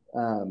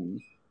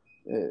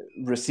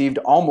received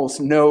almost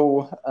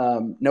no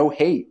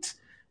hate,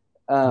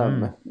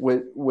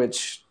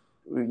 which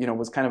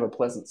was kind of a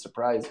pleasant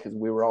surprise because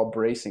we were all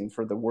bracing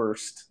for the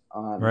worst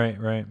on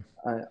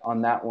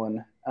on that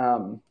one.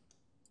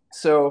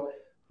 So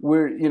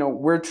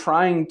we're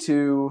trying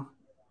to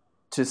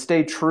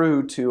stay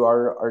true to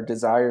our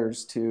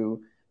desires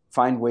to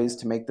find ways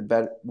to make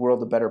the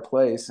world a better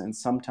place, and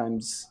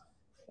sometimes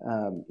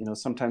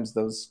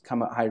those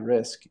come at high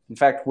risk. In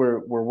fact, we're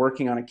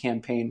working on a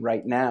campaign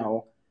right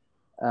now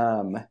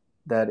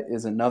that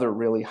is another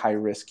really high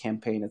risk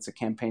campaign. It's a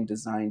campaign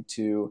designed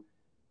to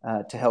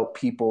help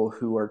people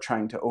who are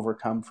trying to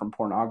overcome from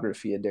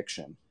pornography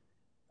addiction.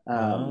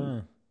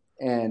 And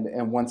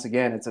once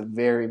again, it's a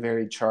very,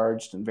 very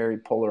charged and very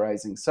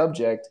polarizing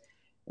subject,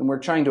 and we're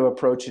trying to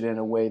approach it in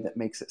a way that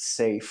makes it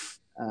safe.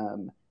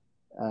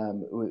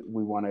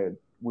 We want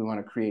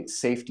to create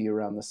safety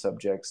around the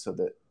subject so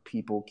that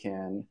people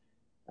can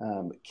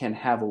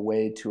have a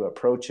way to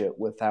approach it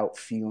without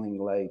feeling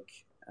like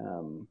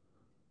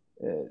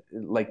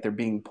they're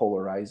being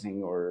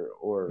polarizing or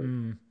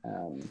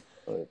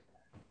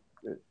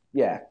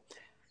yeah.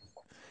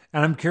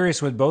 And I'm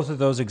curious, with both of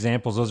those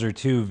examples, those are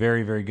two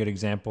very, very good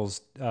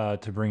examples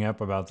to bring up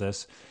about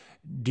this.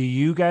 Do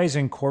you guys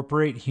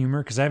incorporate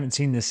humor? Because I haven't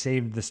seen the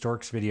Save the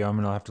Storks video. I'm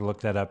going to have to look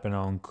that up, and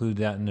I'll include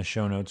that in the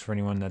show notes for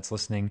anyone that's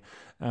listening.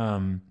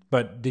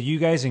 But do you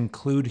guys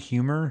include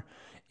humor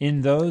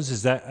in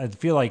those? I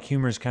feel like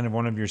humor is kind of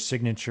one of your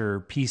signature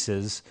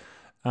pieces.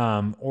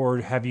 Or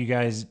have you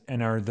guys,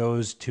 and are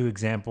those two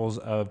examples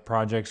of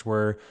projects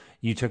where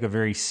you took a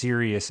very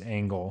serious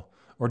angle,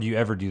 or do you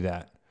ever do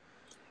that?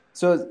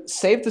 So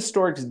Save the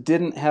Storks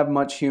didn't have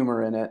much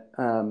humor in it.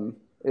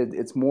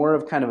 It's more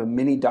of kind of a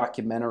mini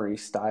documentary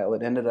style.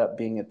 It ended up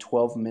being a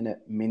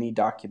 12-minute mini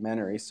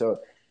documentary. So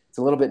it's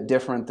a little bit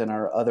different than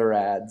our other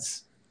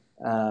ads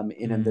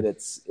in that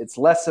it's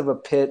less of a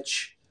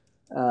pitch,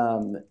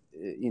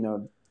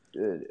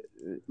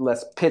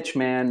 less pitch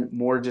man,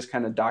 more just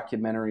kind of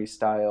documentary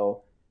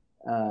style,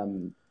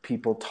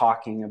 people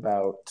talking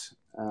about,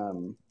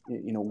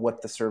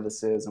 what the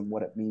service is and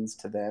what it means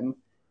to them.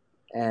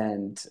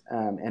 And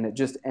it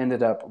just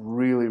ended up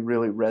really,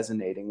 really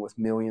resonating with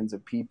millions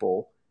of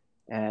people,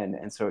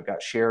 and so it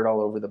got shared all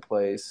over the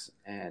place,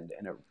 and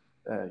it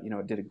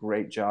it did a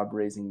great job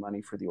raising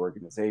money for the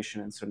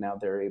organization, and so now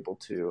they're able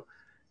to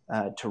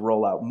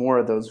roll out more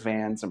of those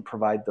vans and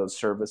provide those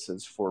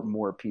services for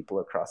more people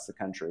across the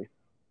country.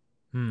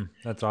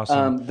 That's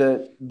awesome.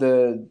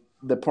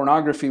 The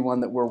pornography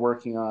one that we're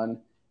working on,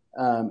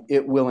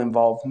 it will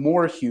involve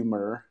more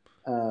humor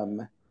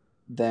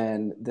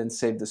than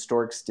Save the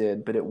Storks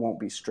did, but it won't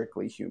be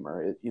strictly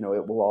humor.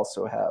 It will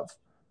also have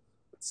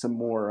some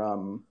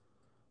more,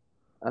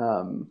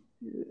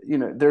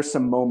 there's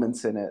some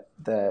moments in it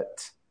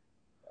that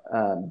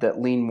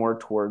lean more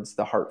towards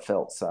the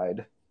heartfelt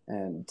side,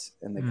 and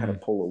they kind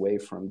of pull away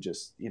from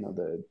just,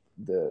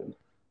 the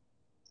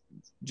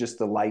just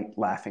the light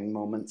laughing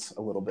moments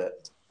a little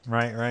bit.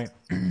 Right.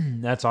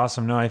 That's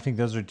awesome. No, I think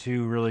those are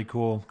two really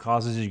cool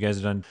causes you guys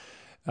have done.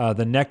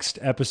 The next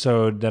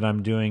episode that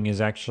I'm doing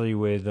is actually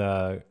with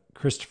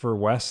Christopher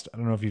West. I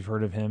don't know if you've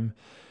heard of him.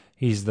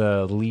 He's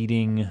the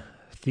leading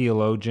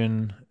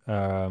theologian.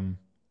 I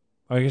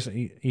guess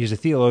he's a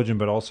theologian,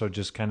 but also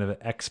just kind of an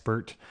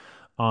expert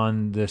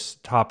on this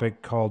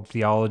topic called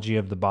theology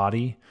of the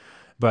body.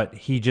 But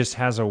he just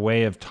has a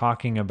way of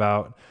talking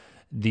about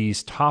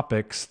these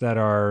topics that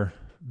are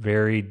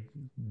very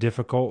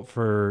difficult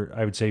for,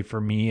 I would say, for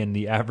me and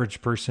the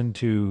average person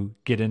to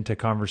get into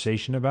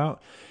conversation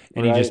about.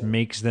 And he just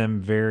makes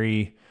them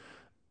very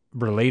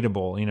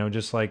relatable,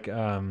 just like,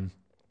 and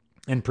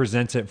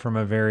presents it from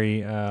a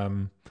very,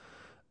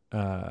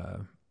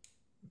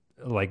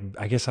 like,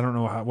 I guess I don't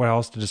know what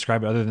else to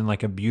describe it other than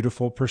like a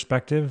beautiful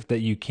perspective that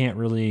you can't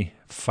really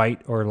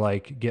fight or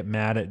like get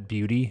mad at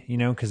beauty,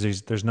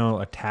 because there's no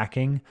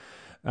attacking.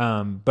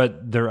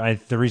 But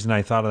the reason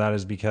I thought of that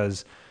is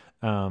because,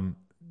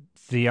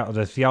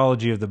 the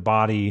theology of the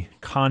body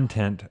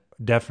content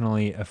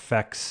definitely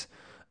affects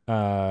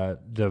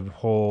the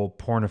whole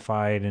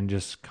pornified and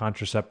just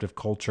contraceptive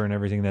culture and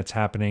everything that's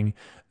happening.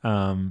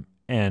 And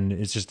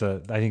it's just I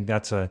think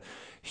that's a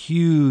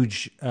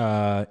huge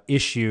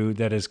issue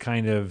that is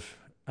kind of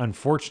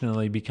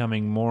unfortunately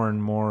becoming more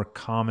and more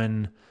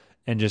common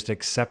and just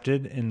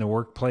accepted in the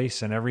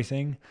workplace and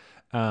everything.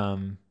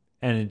 And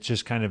it's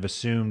just kind of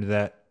assumed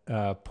that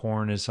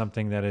porn is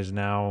something that is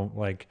now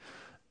like,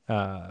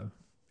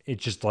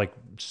 it's just like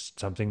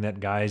something that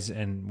guys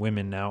and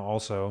women now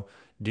also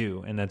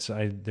do. And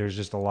there's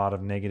just a lot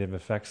of negative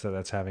effects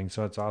that's having.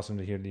 So it's awesome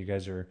to hear that you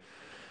guys are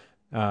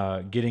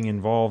getting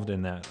involved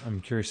in that.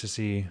 I'm curious to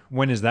see,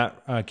 when is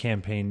that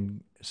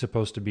campaign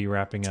supposed to be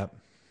wrapping up?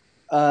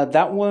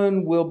 That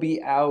one will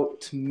be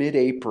out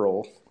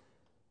mid-April.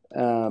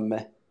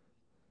 I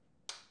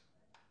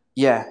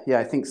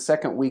think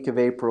second week of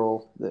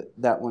April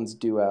that one's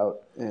due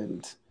out,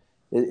 and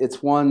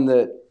it's one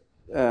that,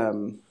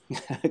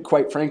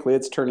 quite frankly,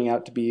 it's turning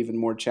out to be even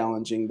more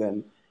challenging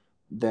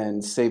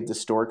than Save the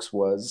Storks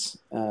was,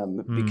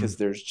 because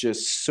there's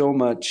just so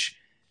much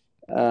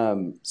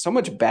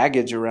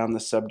baggage around the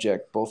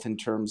subject, both in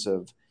terms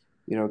of,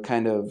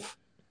 kind of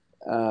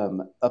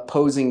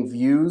opposing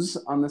views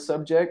on the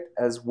subject,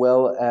 as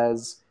well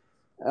as,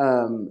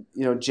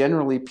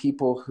 generally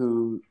people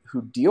who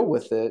deal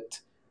with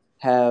it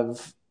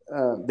have,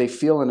 they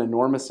feel an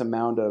enormous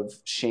amount of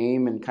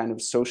shame and kind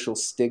of social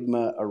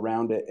stigma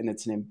around it. And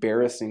it's an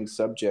embarrassing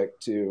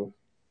subject to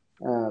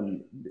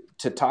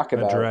talk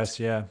about. Address,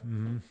 yeah.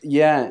 Mm-hmm.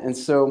 Yeah. And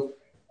so,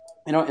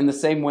 in the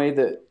same way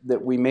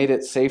that we made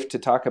it safe to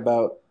talk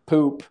about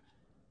poop,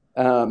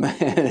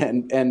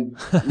 and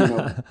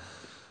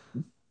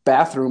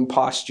bathroom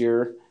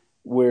posture,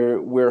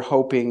 we're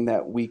hoping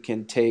that we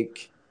can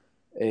take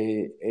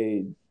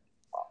a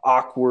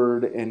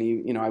awkward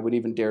and, I would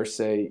even dare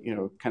say,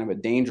 kind of a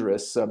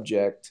dangerous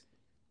subject,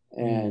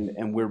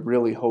 and we're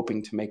really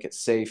hoping to make it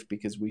safe,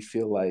 because we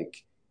feel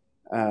like,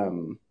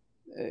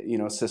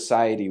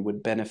 society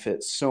would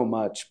benefit so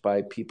much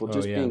by people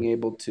being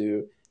able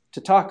to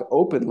talk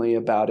openly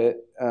about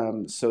it,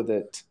 so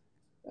that,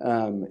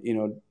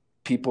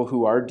 people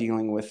who are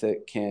dealing with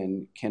it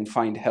can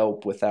find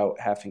help without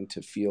having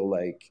to feel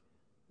like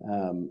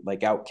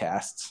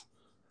outcasts.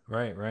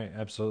 Right.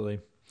 Absolutely.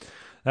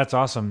 That's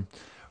awesome.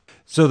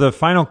 So the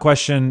final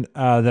question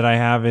that I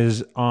have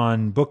is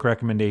on book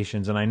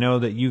recommendations. And I know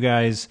that you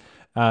guys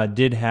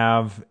did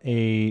have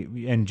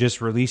and just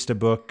released a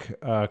book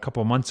a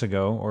couple months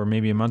ago, or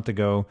maybe a month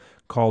ago,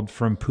 called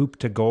From Poop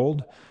to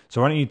Gold.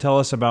 So why don't you tell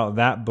us about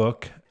that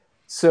book?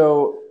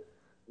 So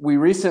we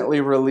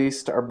recently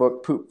released our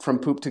book, From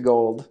Poop to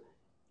Gold.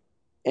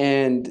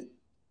 And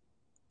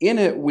in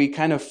it, we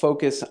kind of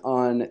focus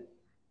on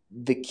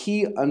the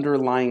key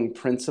underlying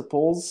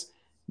principles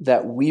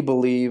that we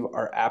believe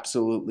are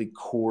absolutely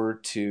core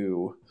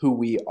to who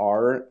we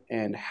are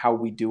and how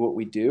we do what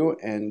we do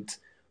and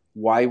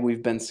why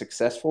we've been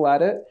successful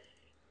at it.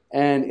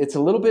 And it's a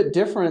little bit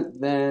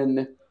different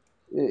than,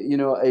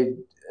 a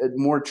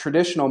more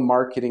traditional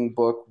marketing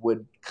book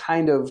would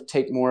kind of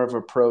take more of an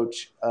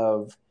approach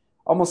of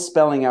almost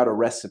spelling out a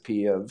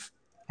recipe of,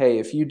 hey,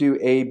 if you do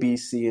A, B,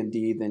 C, and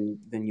D, then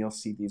you'll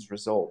see these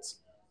results.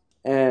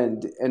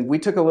 And we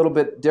took a little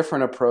bit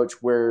different approach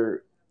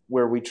where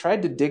we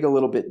tried to dig a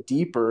little bit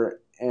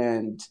deeper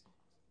and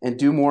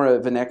do more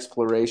of an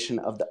exploration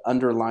of the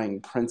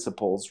underlying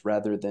principles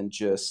rather than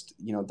just,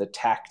 the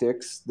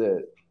tactics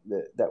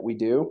that we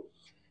do.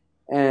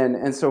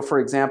 And so, for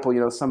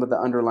example, some of the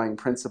underlying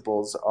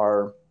principles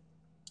are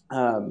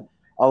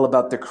all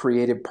about the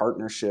creative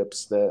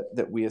partnerships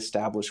that we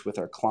establish with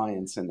our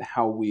clients, and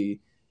how we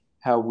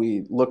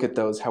look at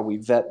those, how we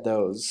vet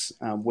those,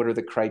 what are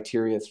the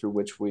criteria through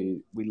which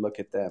we look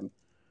at them.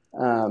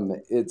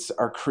 It's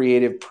our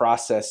creative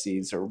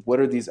processes, or what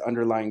are these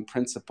underlying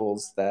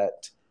principles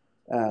that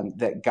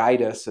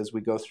guide us as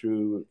we go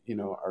through,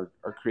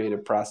 our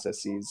creative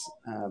processes.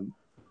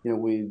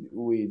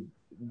 We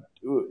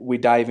we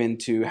dive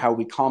into how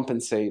we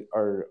compensate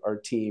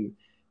our team.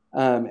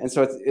 And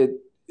so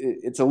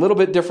it's a little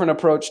bit different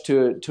approach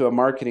to a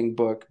marketing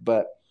book,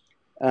 but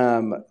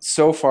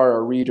so far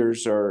our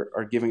readers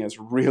are giving us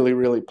really,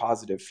 really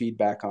positive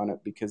feedback on it,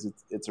 because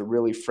it's a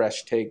really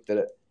fresh take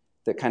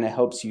that kind of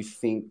helps you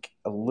think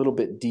a little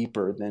bit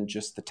deeper than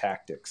just the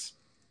tactics.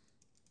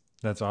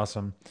 That's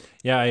awesome.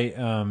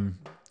 Yeah,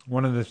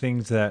 one of the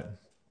things that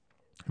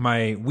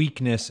my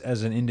weakness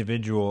as an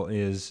individual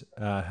is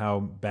how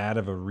bad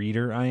of a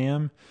reader I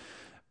am,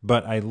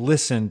 but I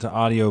listen to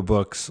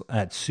audiobooks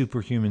at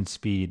superhuman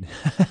speed.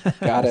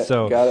 Got it.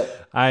 So Got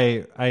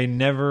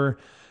it.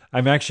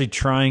 I'm actually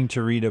trying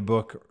to read a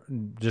book,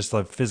 just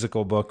a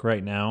physical book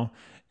right now.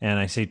 And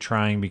I say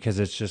trying because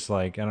it's just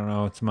like, I don't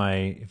know,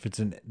 if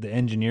it's the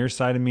engineer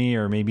side of me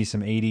or maybe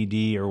some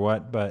ADD or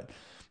what, but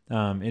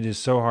it is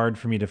so hard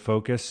for me to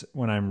focus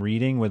when I'm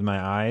reading with my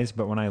eyes.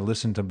 But when I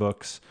listen to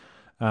books,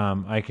 I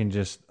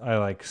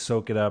like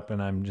soak it up,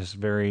 and I'm just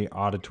very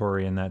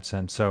auditory in that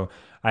sense. So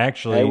I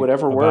actually,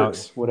 whatever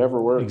works.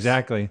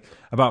 Exactly.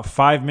 About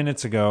 5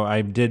 minutes ago,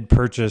 I did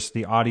purchase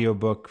the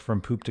audiobook from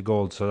Poop to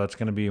Gold. So that's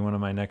going to be one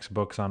of my next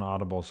books on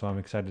Audible. So I'm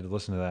excited to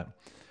listen to that.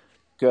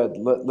 Good.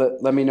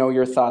 Let me know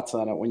your thoughts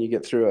on it when you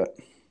get through it.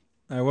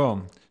 I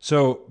will.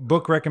 So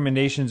book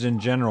recommendations in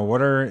general,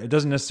 it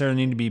doesn't necessarily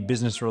need to be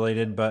business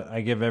related, but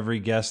I give every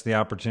guest the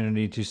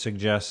opportunity to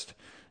suggest,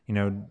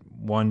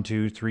 1,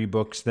 2, 3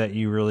 books that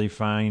you really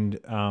find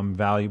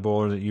valuable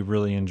or that you've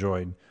really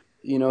enjoyed.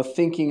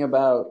 Thinking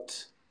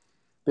about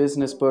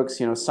business books,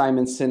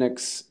 Simon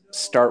Sinek's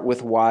Start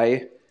With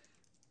Why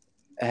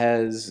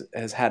has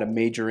had a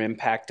major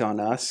impact on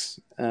us,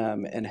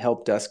 and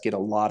helped us get a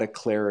lot of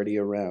clarity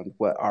around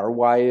what our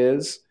why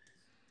is.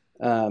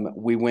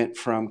 We went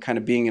from kind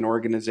of being an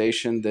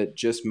organization that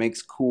just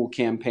makes cool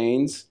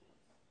campaigns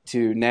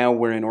to now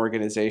we're an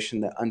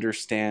organization that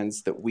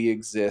understands that we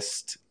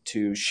exist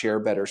to share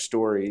better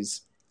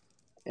stories,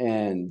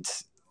 and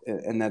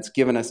that's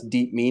given us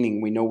deep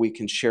meaning. We know we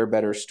can share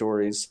better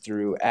stories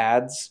through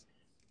ads.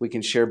 We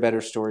can share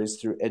better stories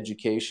through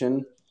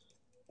education.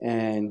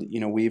 And,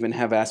 we even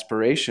have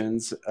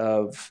aspirations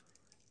of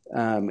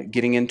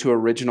getting into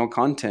original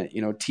content,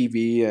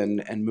 TV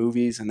and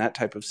movies and that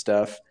type of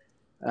stuff,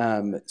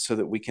 so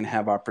that we can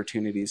have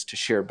opportunities to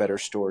share better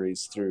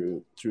stories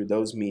through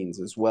those means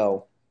as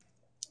well.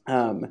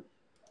 And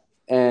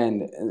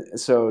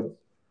so,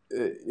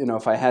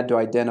 if I had to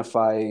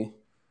identify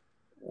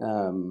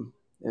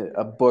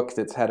a book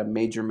that's had a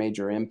major,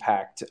 major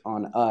impact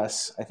on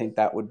us, I think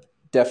that would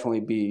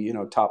definitely be,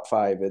 top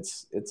 5.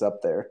 It's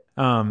up there.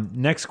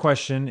 Next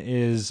question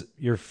is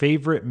your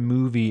favorite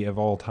movie of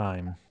all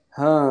time.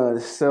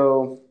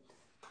 So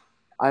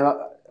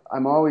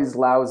I'm always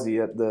lousy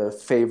at the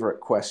favorite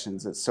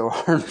questions. It's so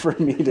hard for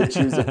me to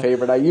choose a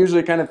favorite. I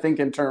usually kind of think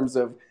in terms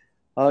of,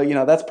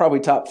 that's probably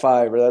top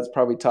 5 or that's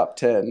probably top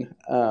 10.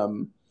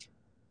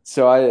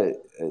 So I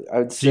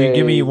would say. So you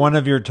give me one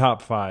of your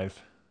top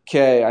 5.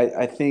 Okay,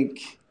 I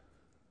think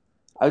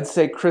I would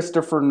say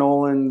Christopher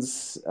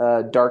Nolan's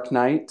Dark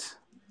Knight.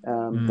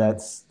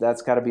 That's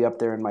got to be up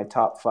there in my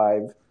top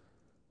 5.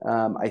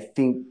 I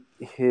think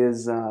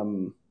his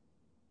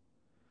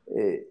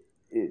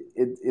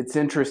it's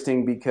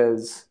interesting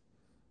because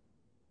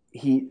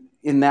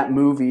in that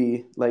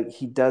movie, like,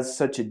 he does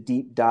such a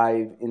deep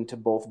dive into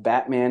both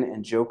Batman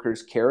and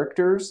Joker's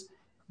characters,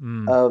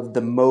 of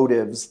the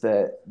motives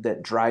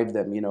that drive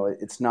them.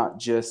 It's not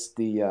just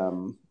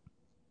the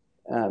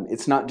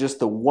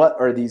what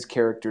are these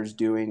characters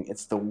doing,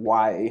 it's the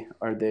why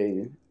are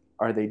they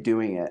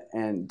doing it,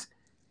 and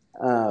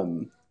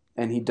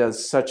he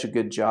does such a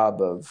good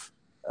job of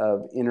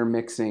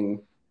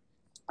intermixing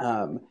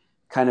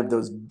kind of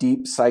those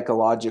deep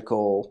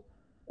psychological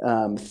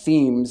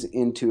themes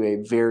into a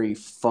very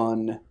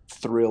fun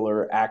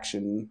thriller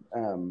action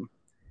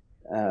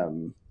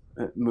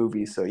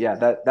movie. So yeah,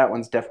 that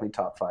one's definitely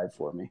top 5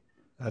 for me.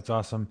 That's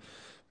awesome.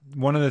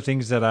 One of the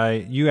things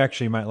that you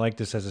actually might like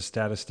this as a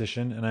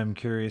statistician, and I'm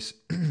curious,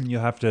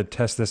 you'll have to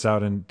test this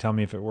out and tell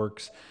me if it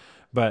works,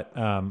 but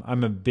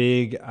I'm a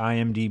big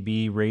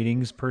IMDb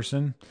ratings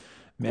person.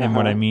 And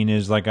what I mean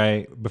is,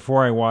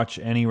 before I watch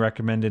any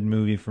recommended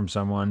movie from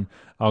someone,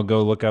 I'll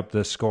go look up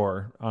the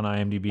score on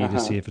IMDb to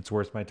see if it's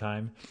worth my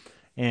time.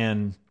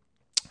 And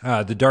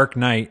The Dark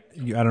Knight,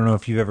 I don't know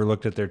if you've ever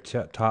looked at their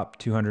top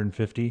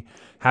 250,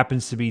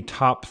 happens to be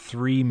top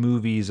 3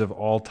 movies of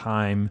all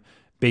time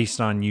based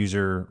on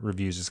user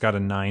reviews. It's got a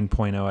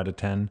 9.0 out of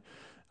 10.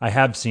 I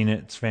have seen it.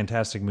 It's a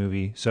fantastic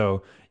movie.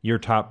 So your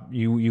top,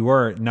 you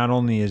are, not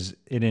only is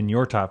it in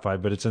your top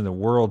 5, but it's in the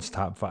world's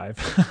top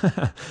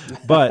 5.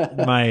 But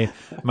my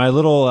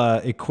little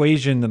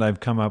equation that I've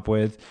come up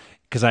with,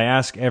 because I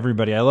ask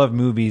everybody, I love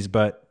movies,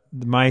 but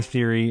my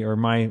theory or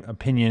my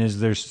opinion is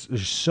there's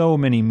so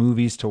many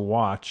movies to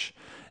watch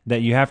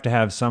that you have to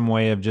have some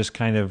way of just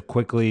kind of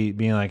quickly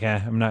being like,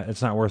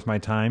 it's not worth my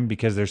time,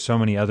 because there's so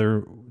many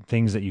other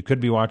things that you could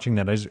be watching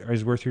that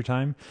is worth your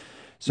time.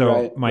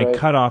 So my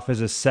cutoff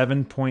is a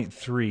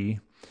 7.3.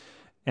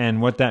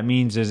 And what that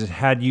means is,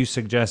 had you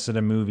suggested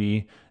a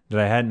movie that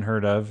I hadn't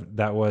heard of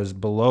that was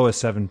below a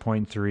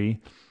 7.3,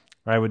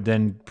 I would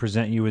then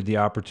present you with the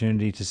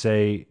opportunity to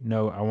say,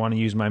 no, I want to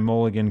use my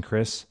mulligan,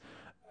 Chris.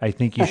 I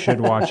think you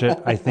should watch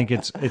it. I think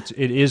it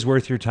is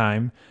worth your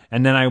time.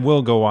 And then I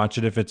will go watch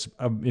it if it's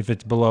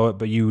below it,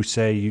 but you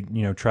say, you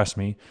know, trust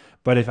me.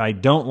 But if I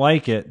don't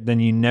like it, then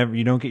you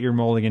don't get your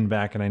mulligan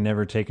back, and I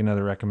never take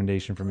another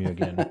recommendation from you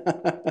again.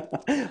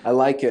 I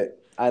like it.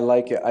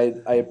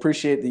 I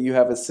appreciate that you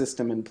have a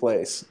system in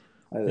place.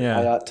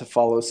 I ought to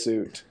follow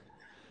suit.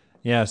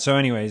 Yeah. So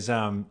anyways,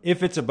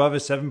 if it's above a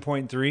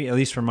 7.3, at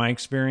least from my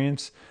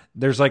experience,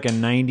 there's like a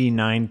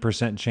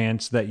 99%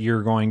 chance that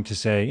you're going to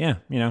say, yeah,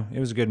 you know, it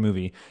was a good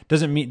movie.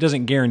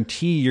 Doesn't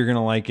guarantee you're going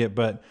to like it,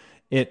 but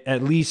it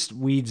at least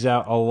weeds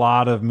out a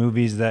lot of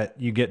movies that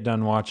you get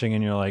done watching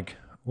and you're like,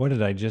 what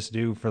did I just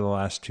do for the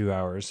last 2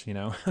 hours? You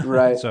know?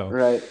 Right. So,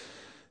 right.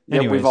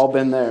 Yeah, we've all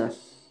been there.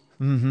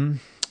 Mm-hmm.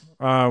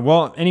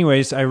 Well,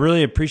 anyways, I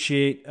really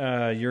appreciate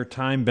your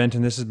time,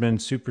 Benton. This has been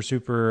super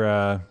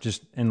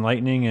just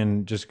enlightening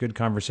and just good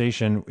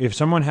conversation. If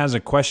someone has a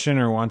question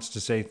or wants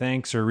to say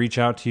thanks or reach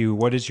out to you,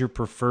 what is your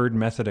preferred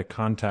method of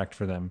contact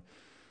for them?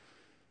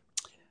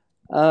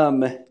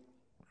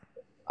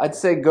 I'd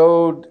say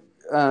go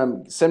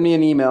send me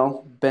an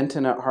email,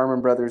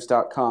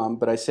 benton@harmonbrothers.com,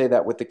 but I say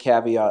that with the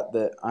caveat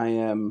that I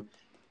am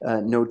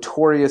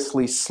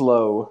notoriously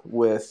slow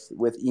with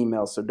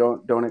email, so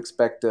don't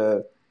expect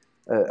a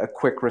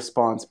quick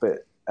response,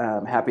 but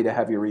I'm happy to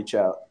have you reach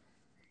out.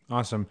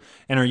 Awesome.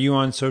 And are you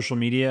on social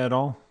media at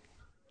all?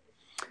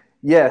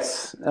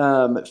 Yes.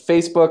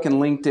 Facebook and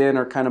LinkedIn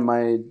are kind of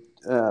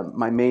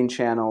my main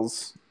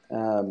channels.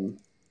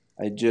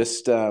 I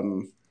just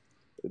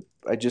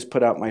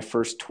put out my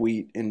first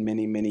tweet in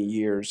many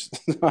years.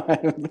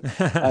 I'm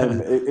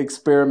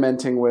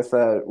experimenting with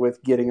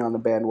getting on the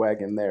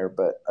bandwagon there,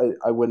 but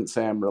I wouldn't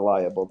say I'm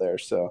reliable there.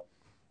 So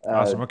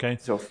awesome. Okay.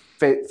 So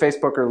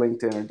Facebook or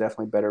LinkedIn are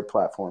definitely better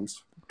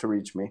platforms to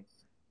reach me.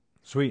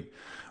 Sweet.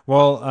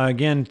 Well,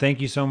 again,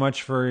 thank you so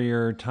much for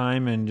your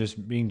time and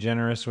just being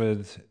generous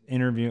with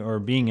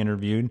being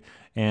interviewed.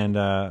 And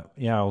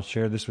I'll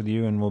share this with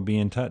you and we'll be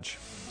in touch.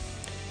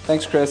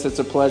 Thanks, Chris. It's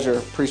a pleasure.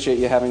 Appreciate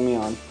you having me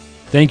on.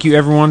 Thank you,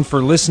 everyone,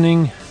 for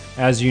listening.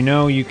 As you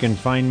know, you can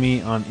find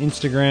me on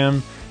Instagram.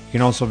 You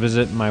can also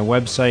visit my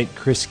website,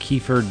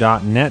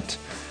 chriskiefer.net,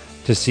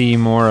 to see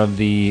more of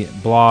the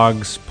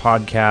blogs,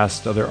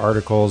 podcasts, other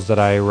articles that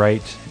I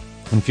write.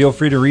 And feel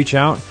free to reach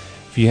out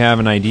if you have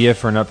an idea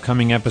for an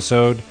upcoming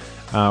episode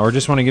or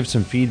just want to give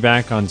some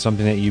feedback on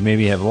something that you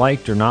maybe have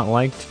liked or not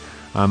liked.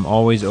 I'm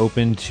always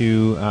open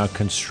to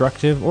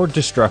constructive or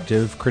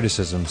destructive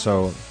criticism.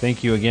 So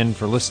thank you again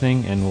for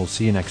listening, and we'll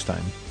see you next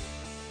time.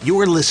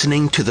 You're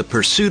listening to the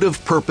Pursuit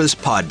of Purpose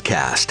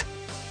podcast.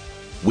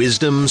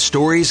 Wisdom,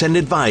 stories, and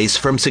advice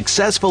from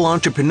successful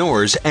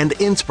entrepreneurs and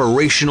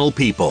inspirational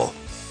people.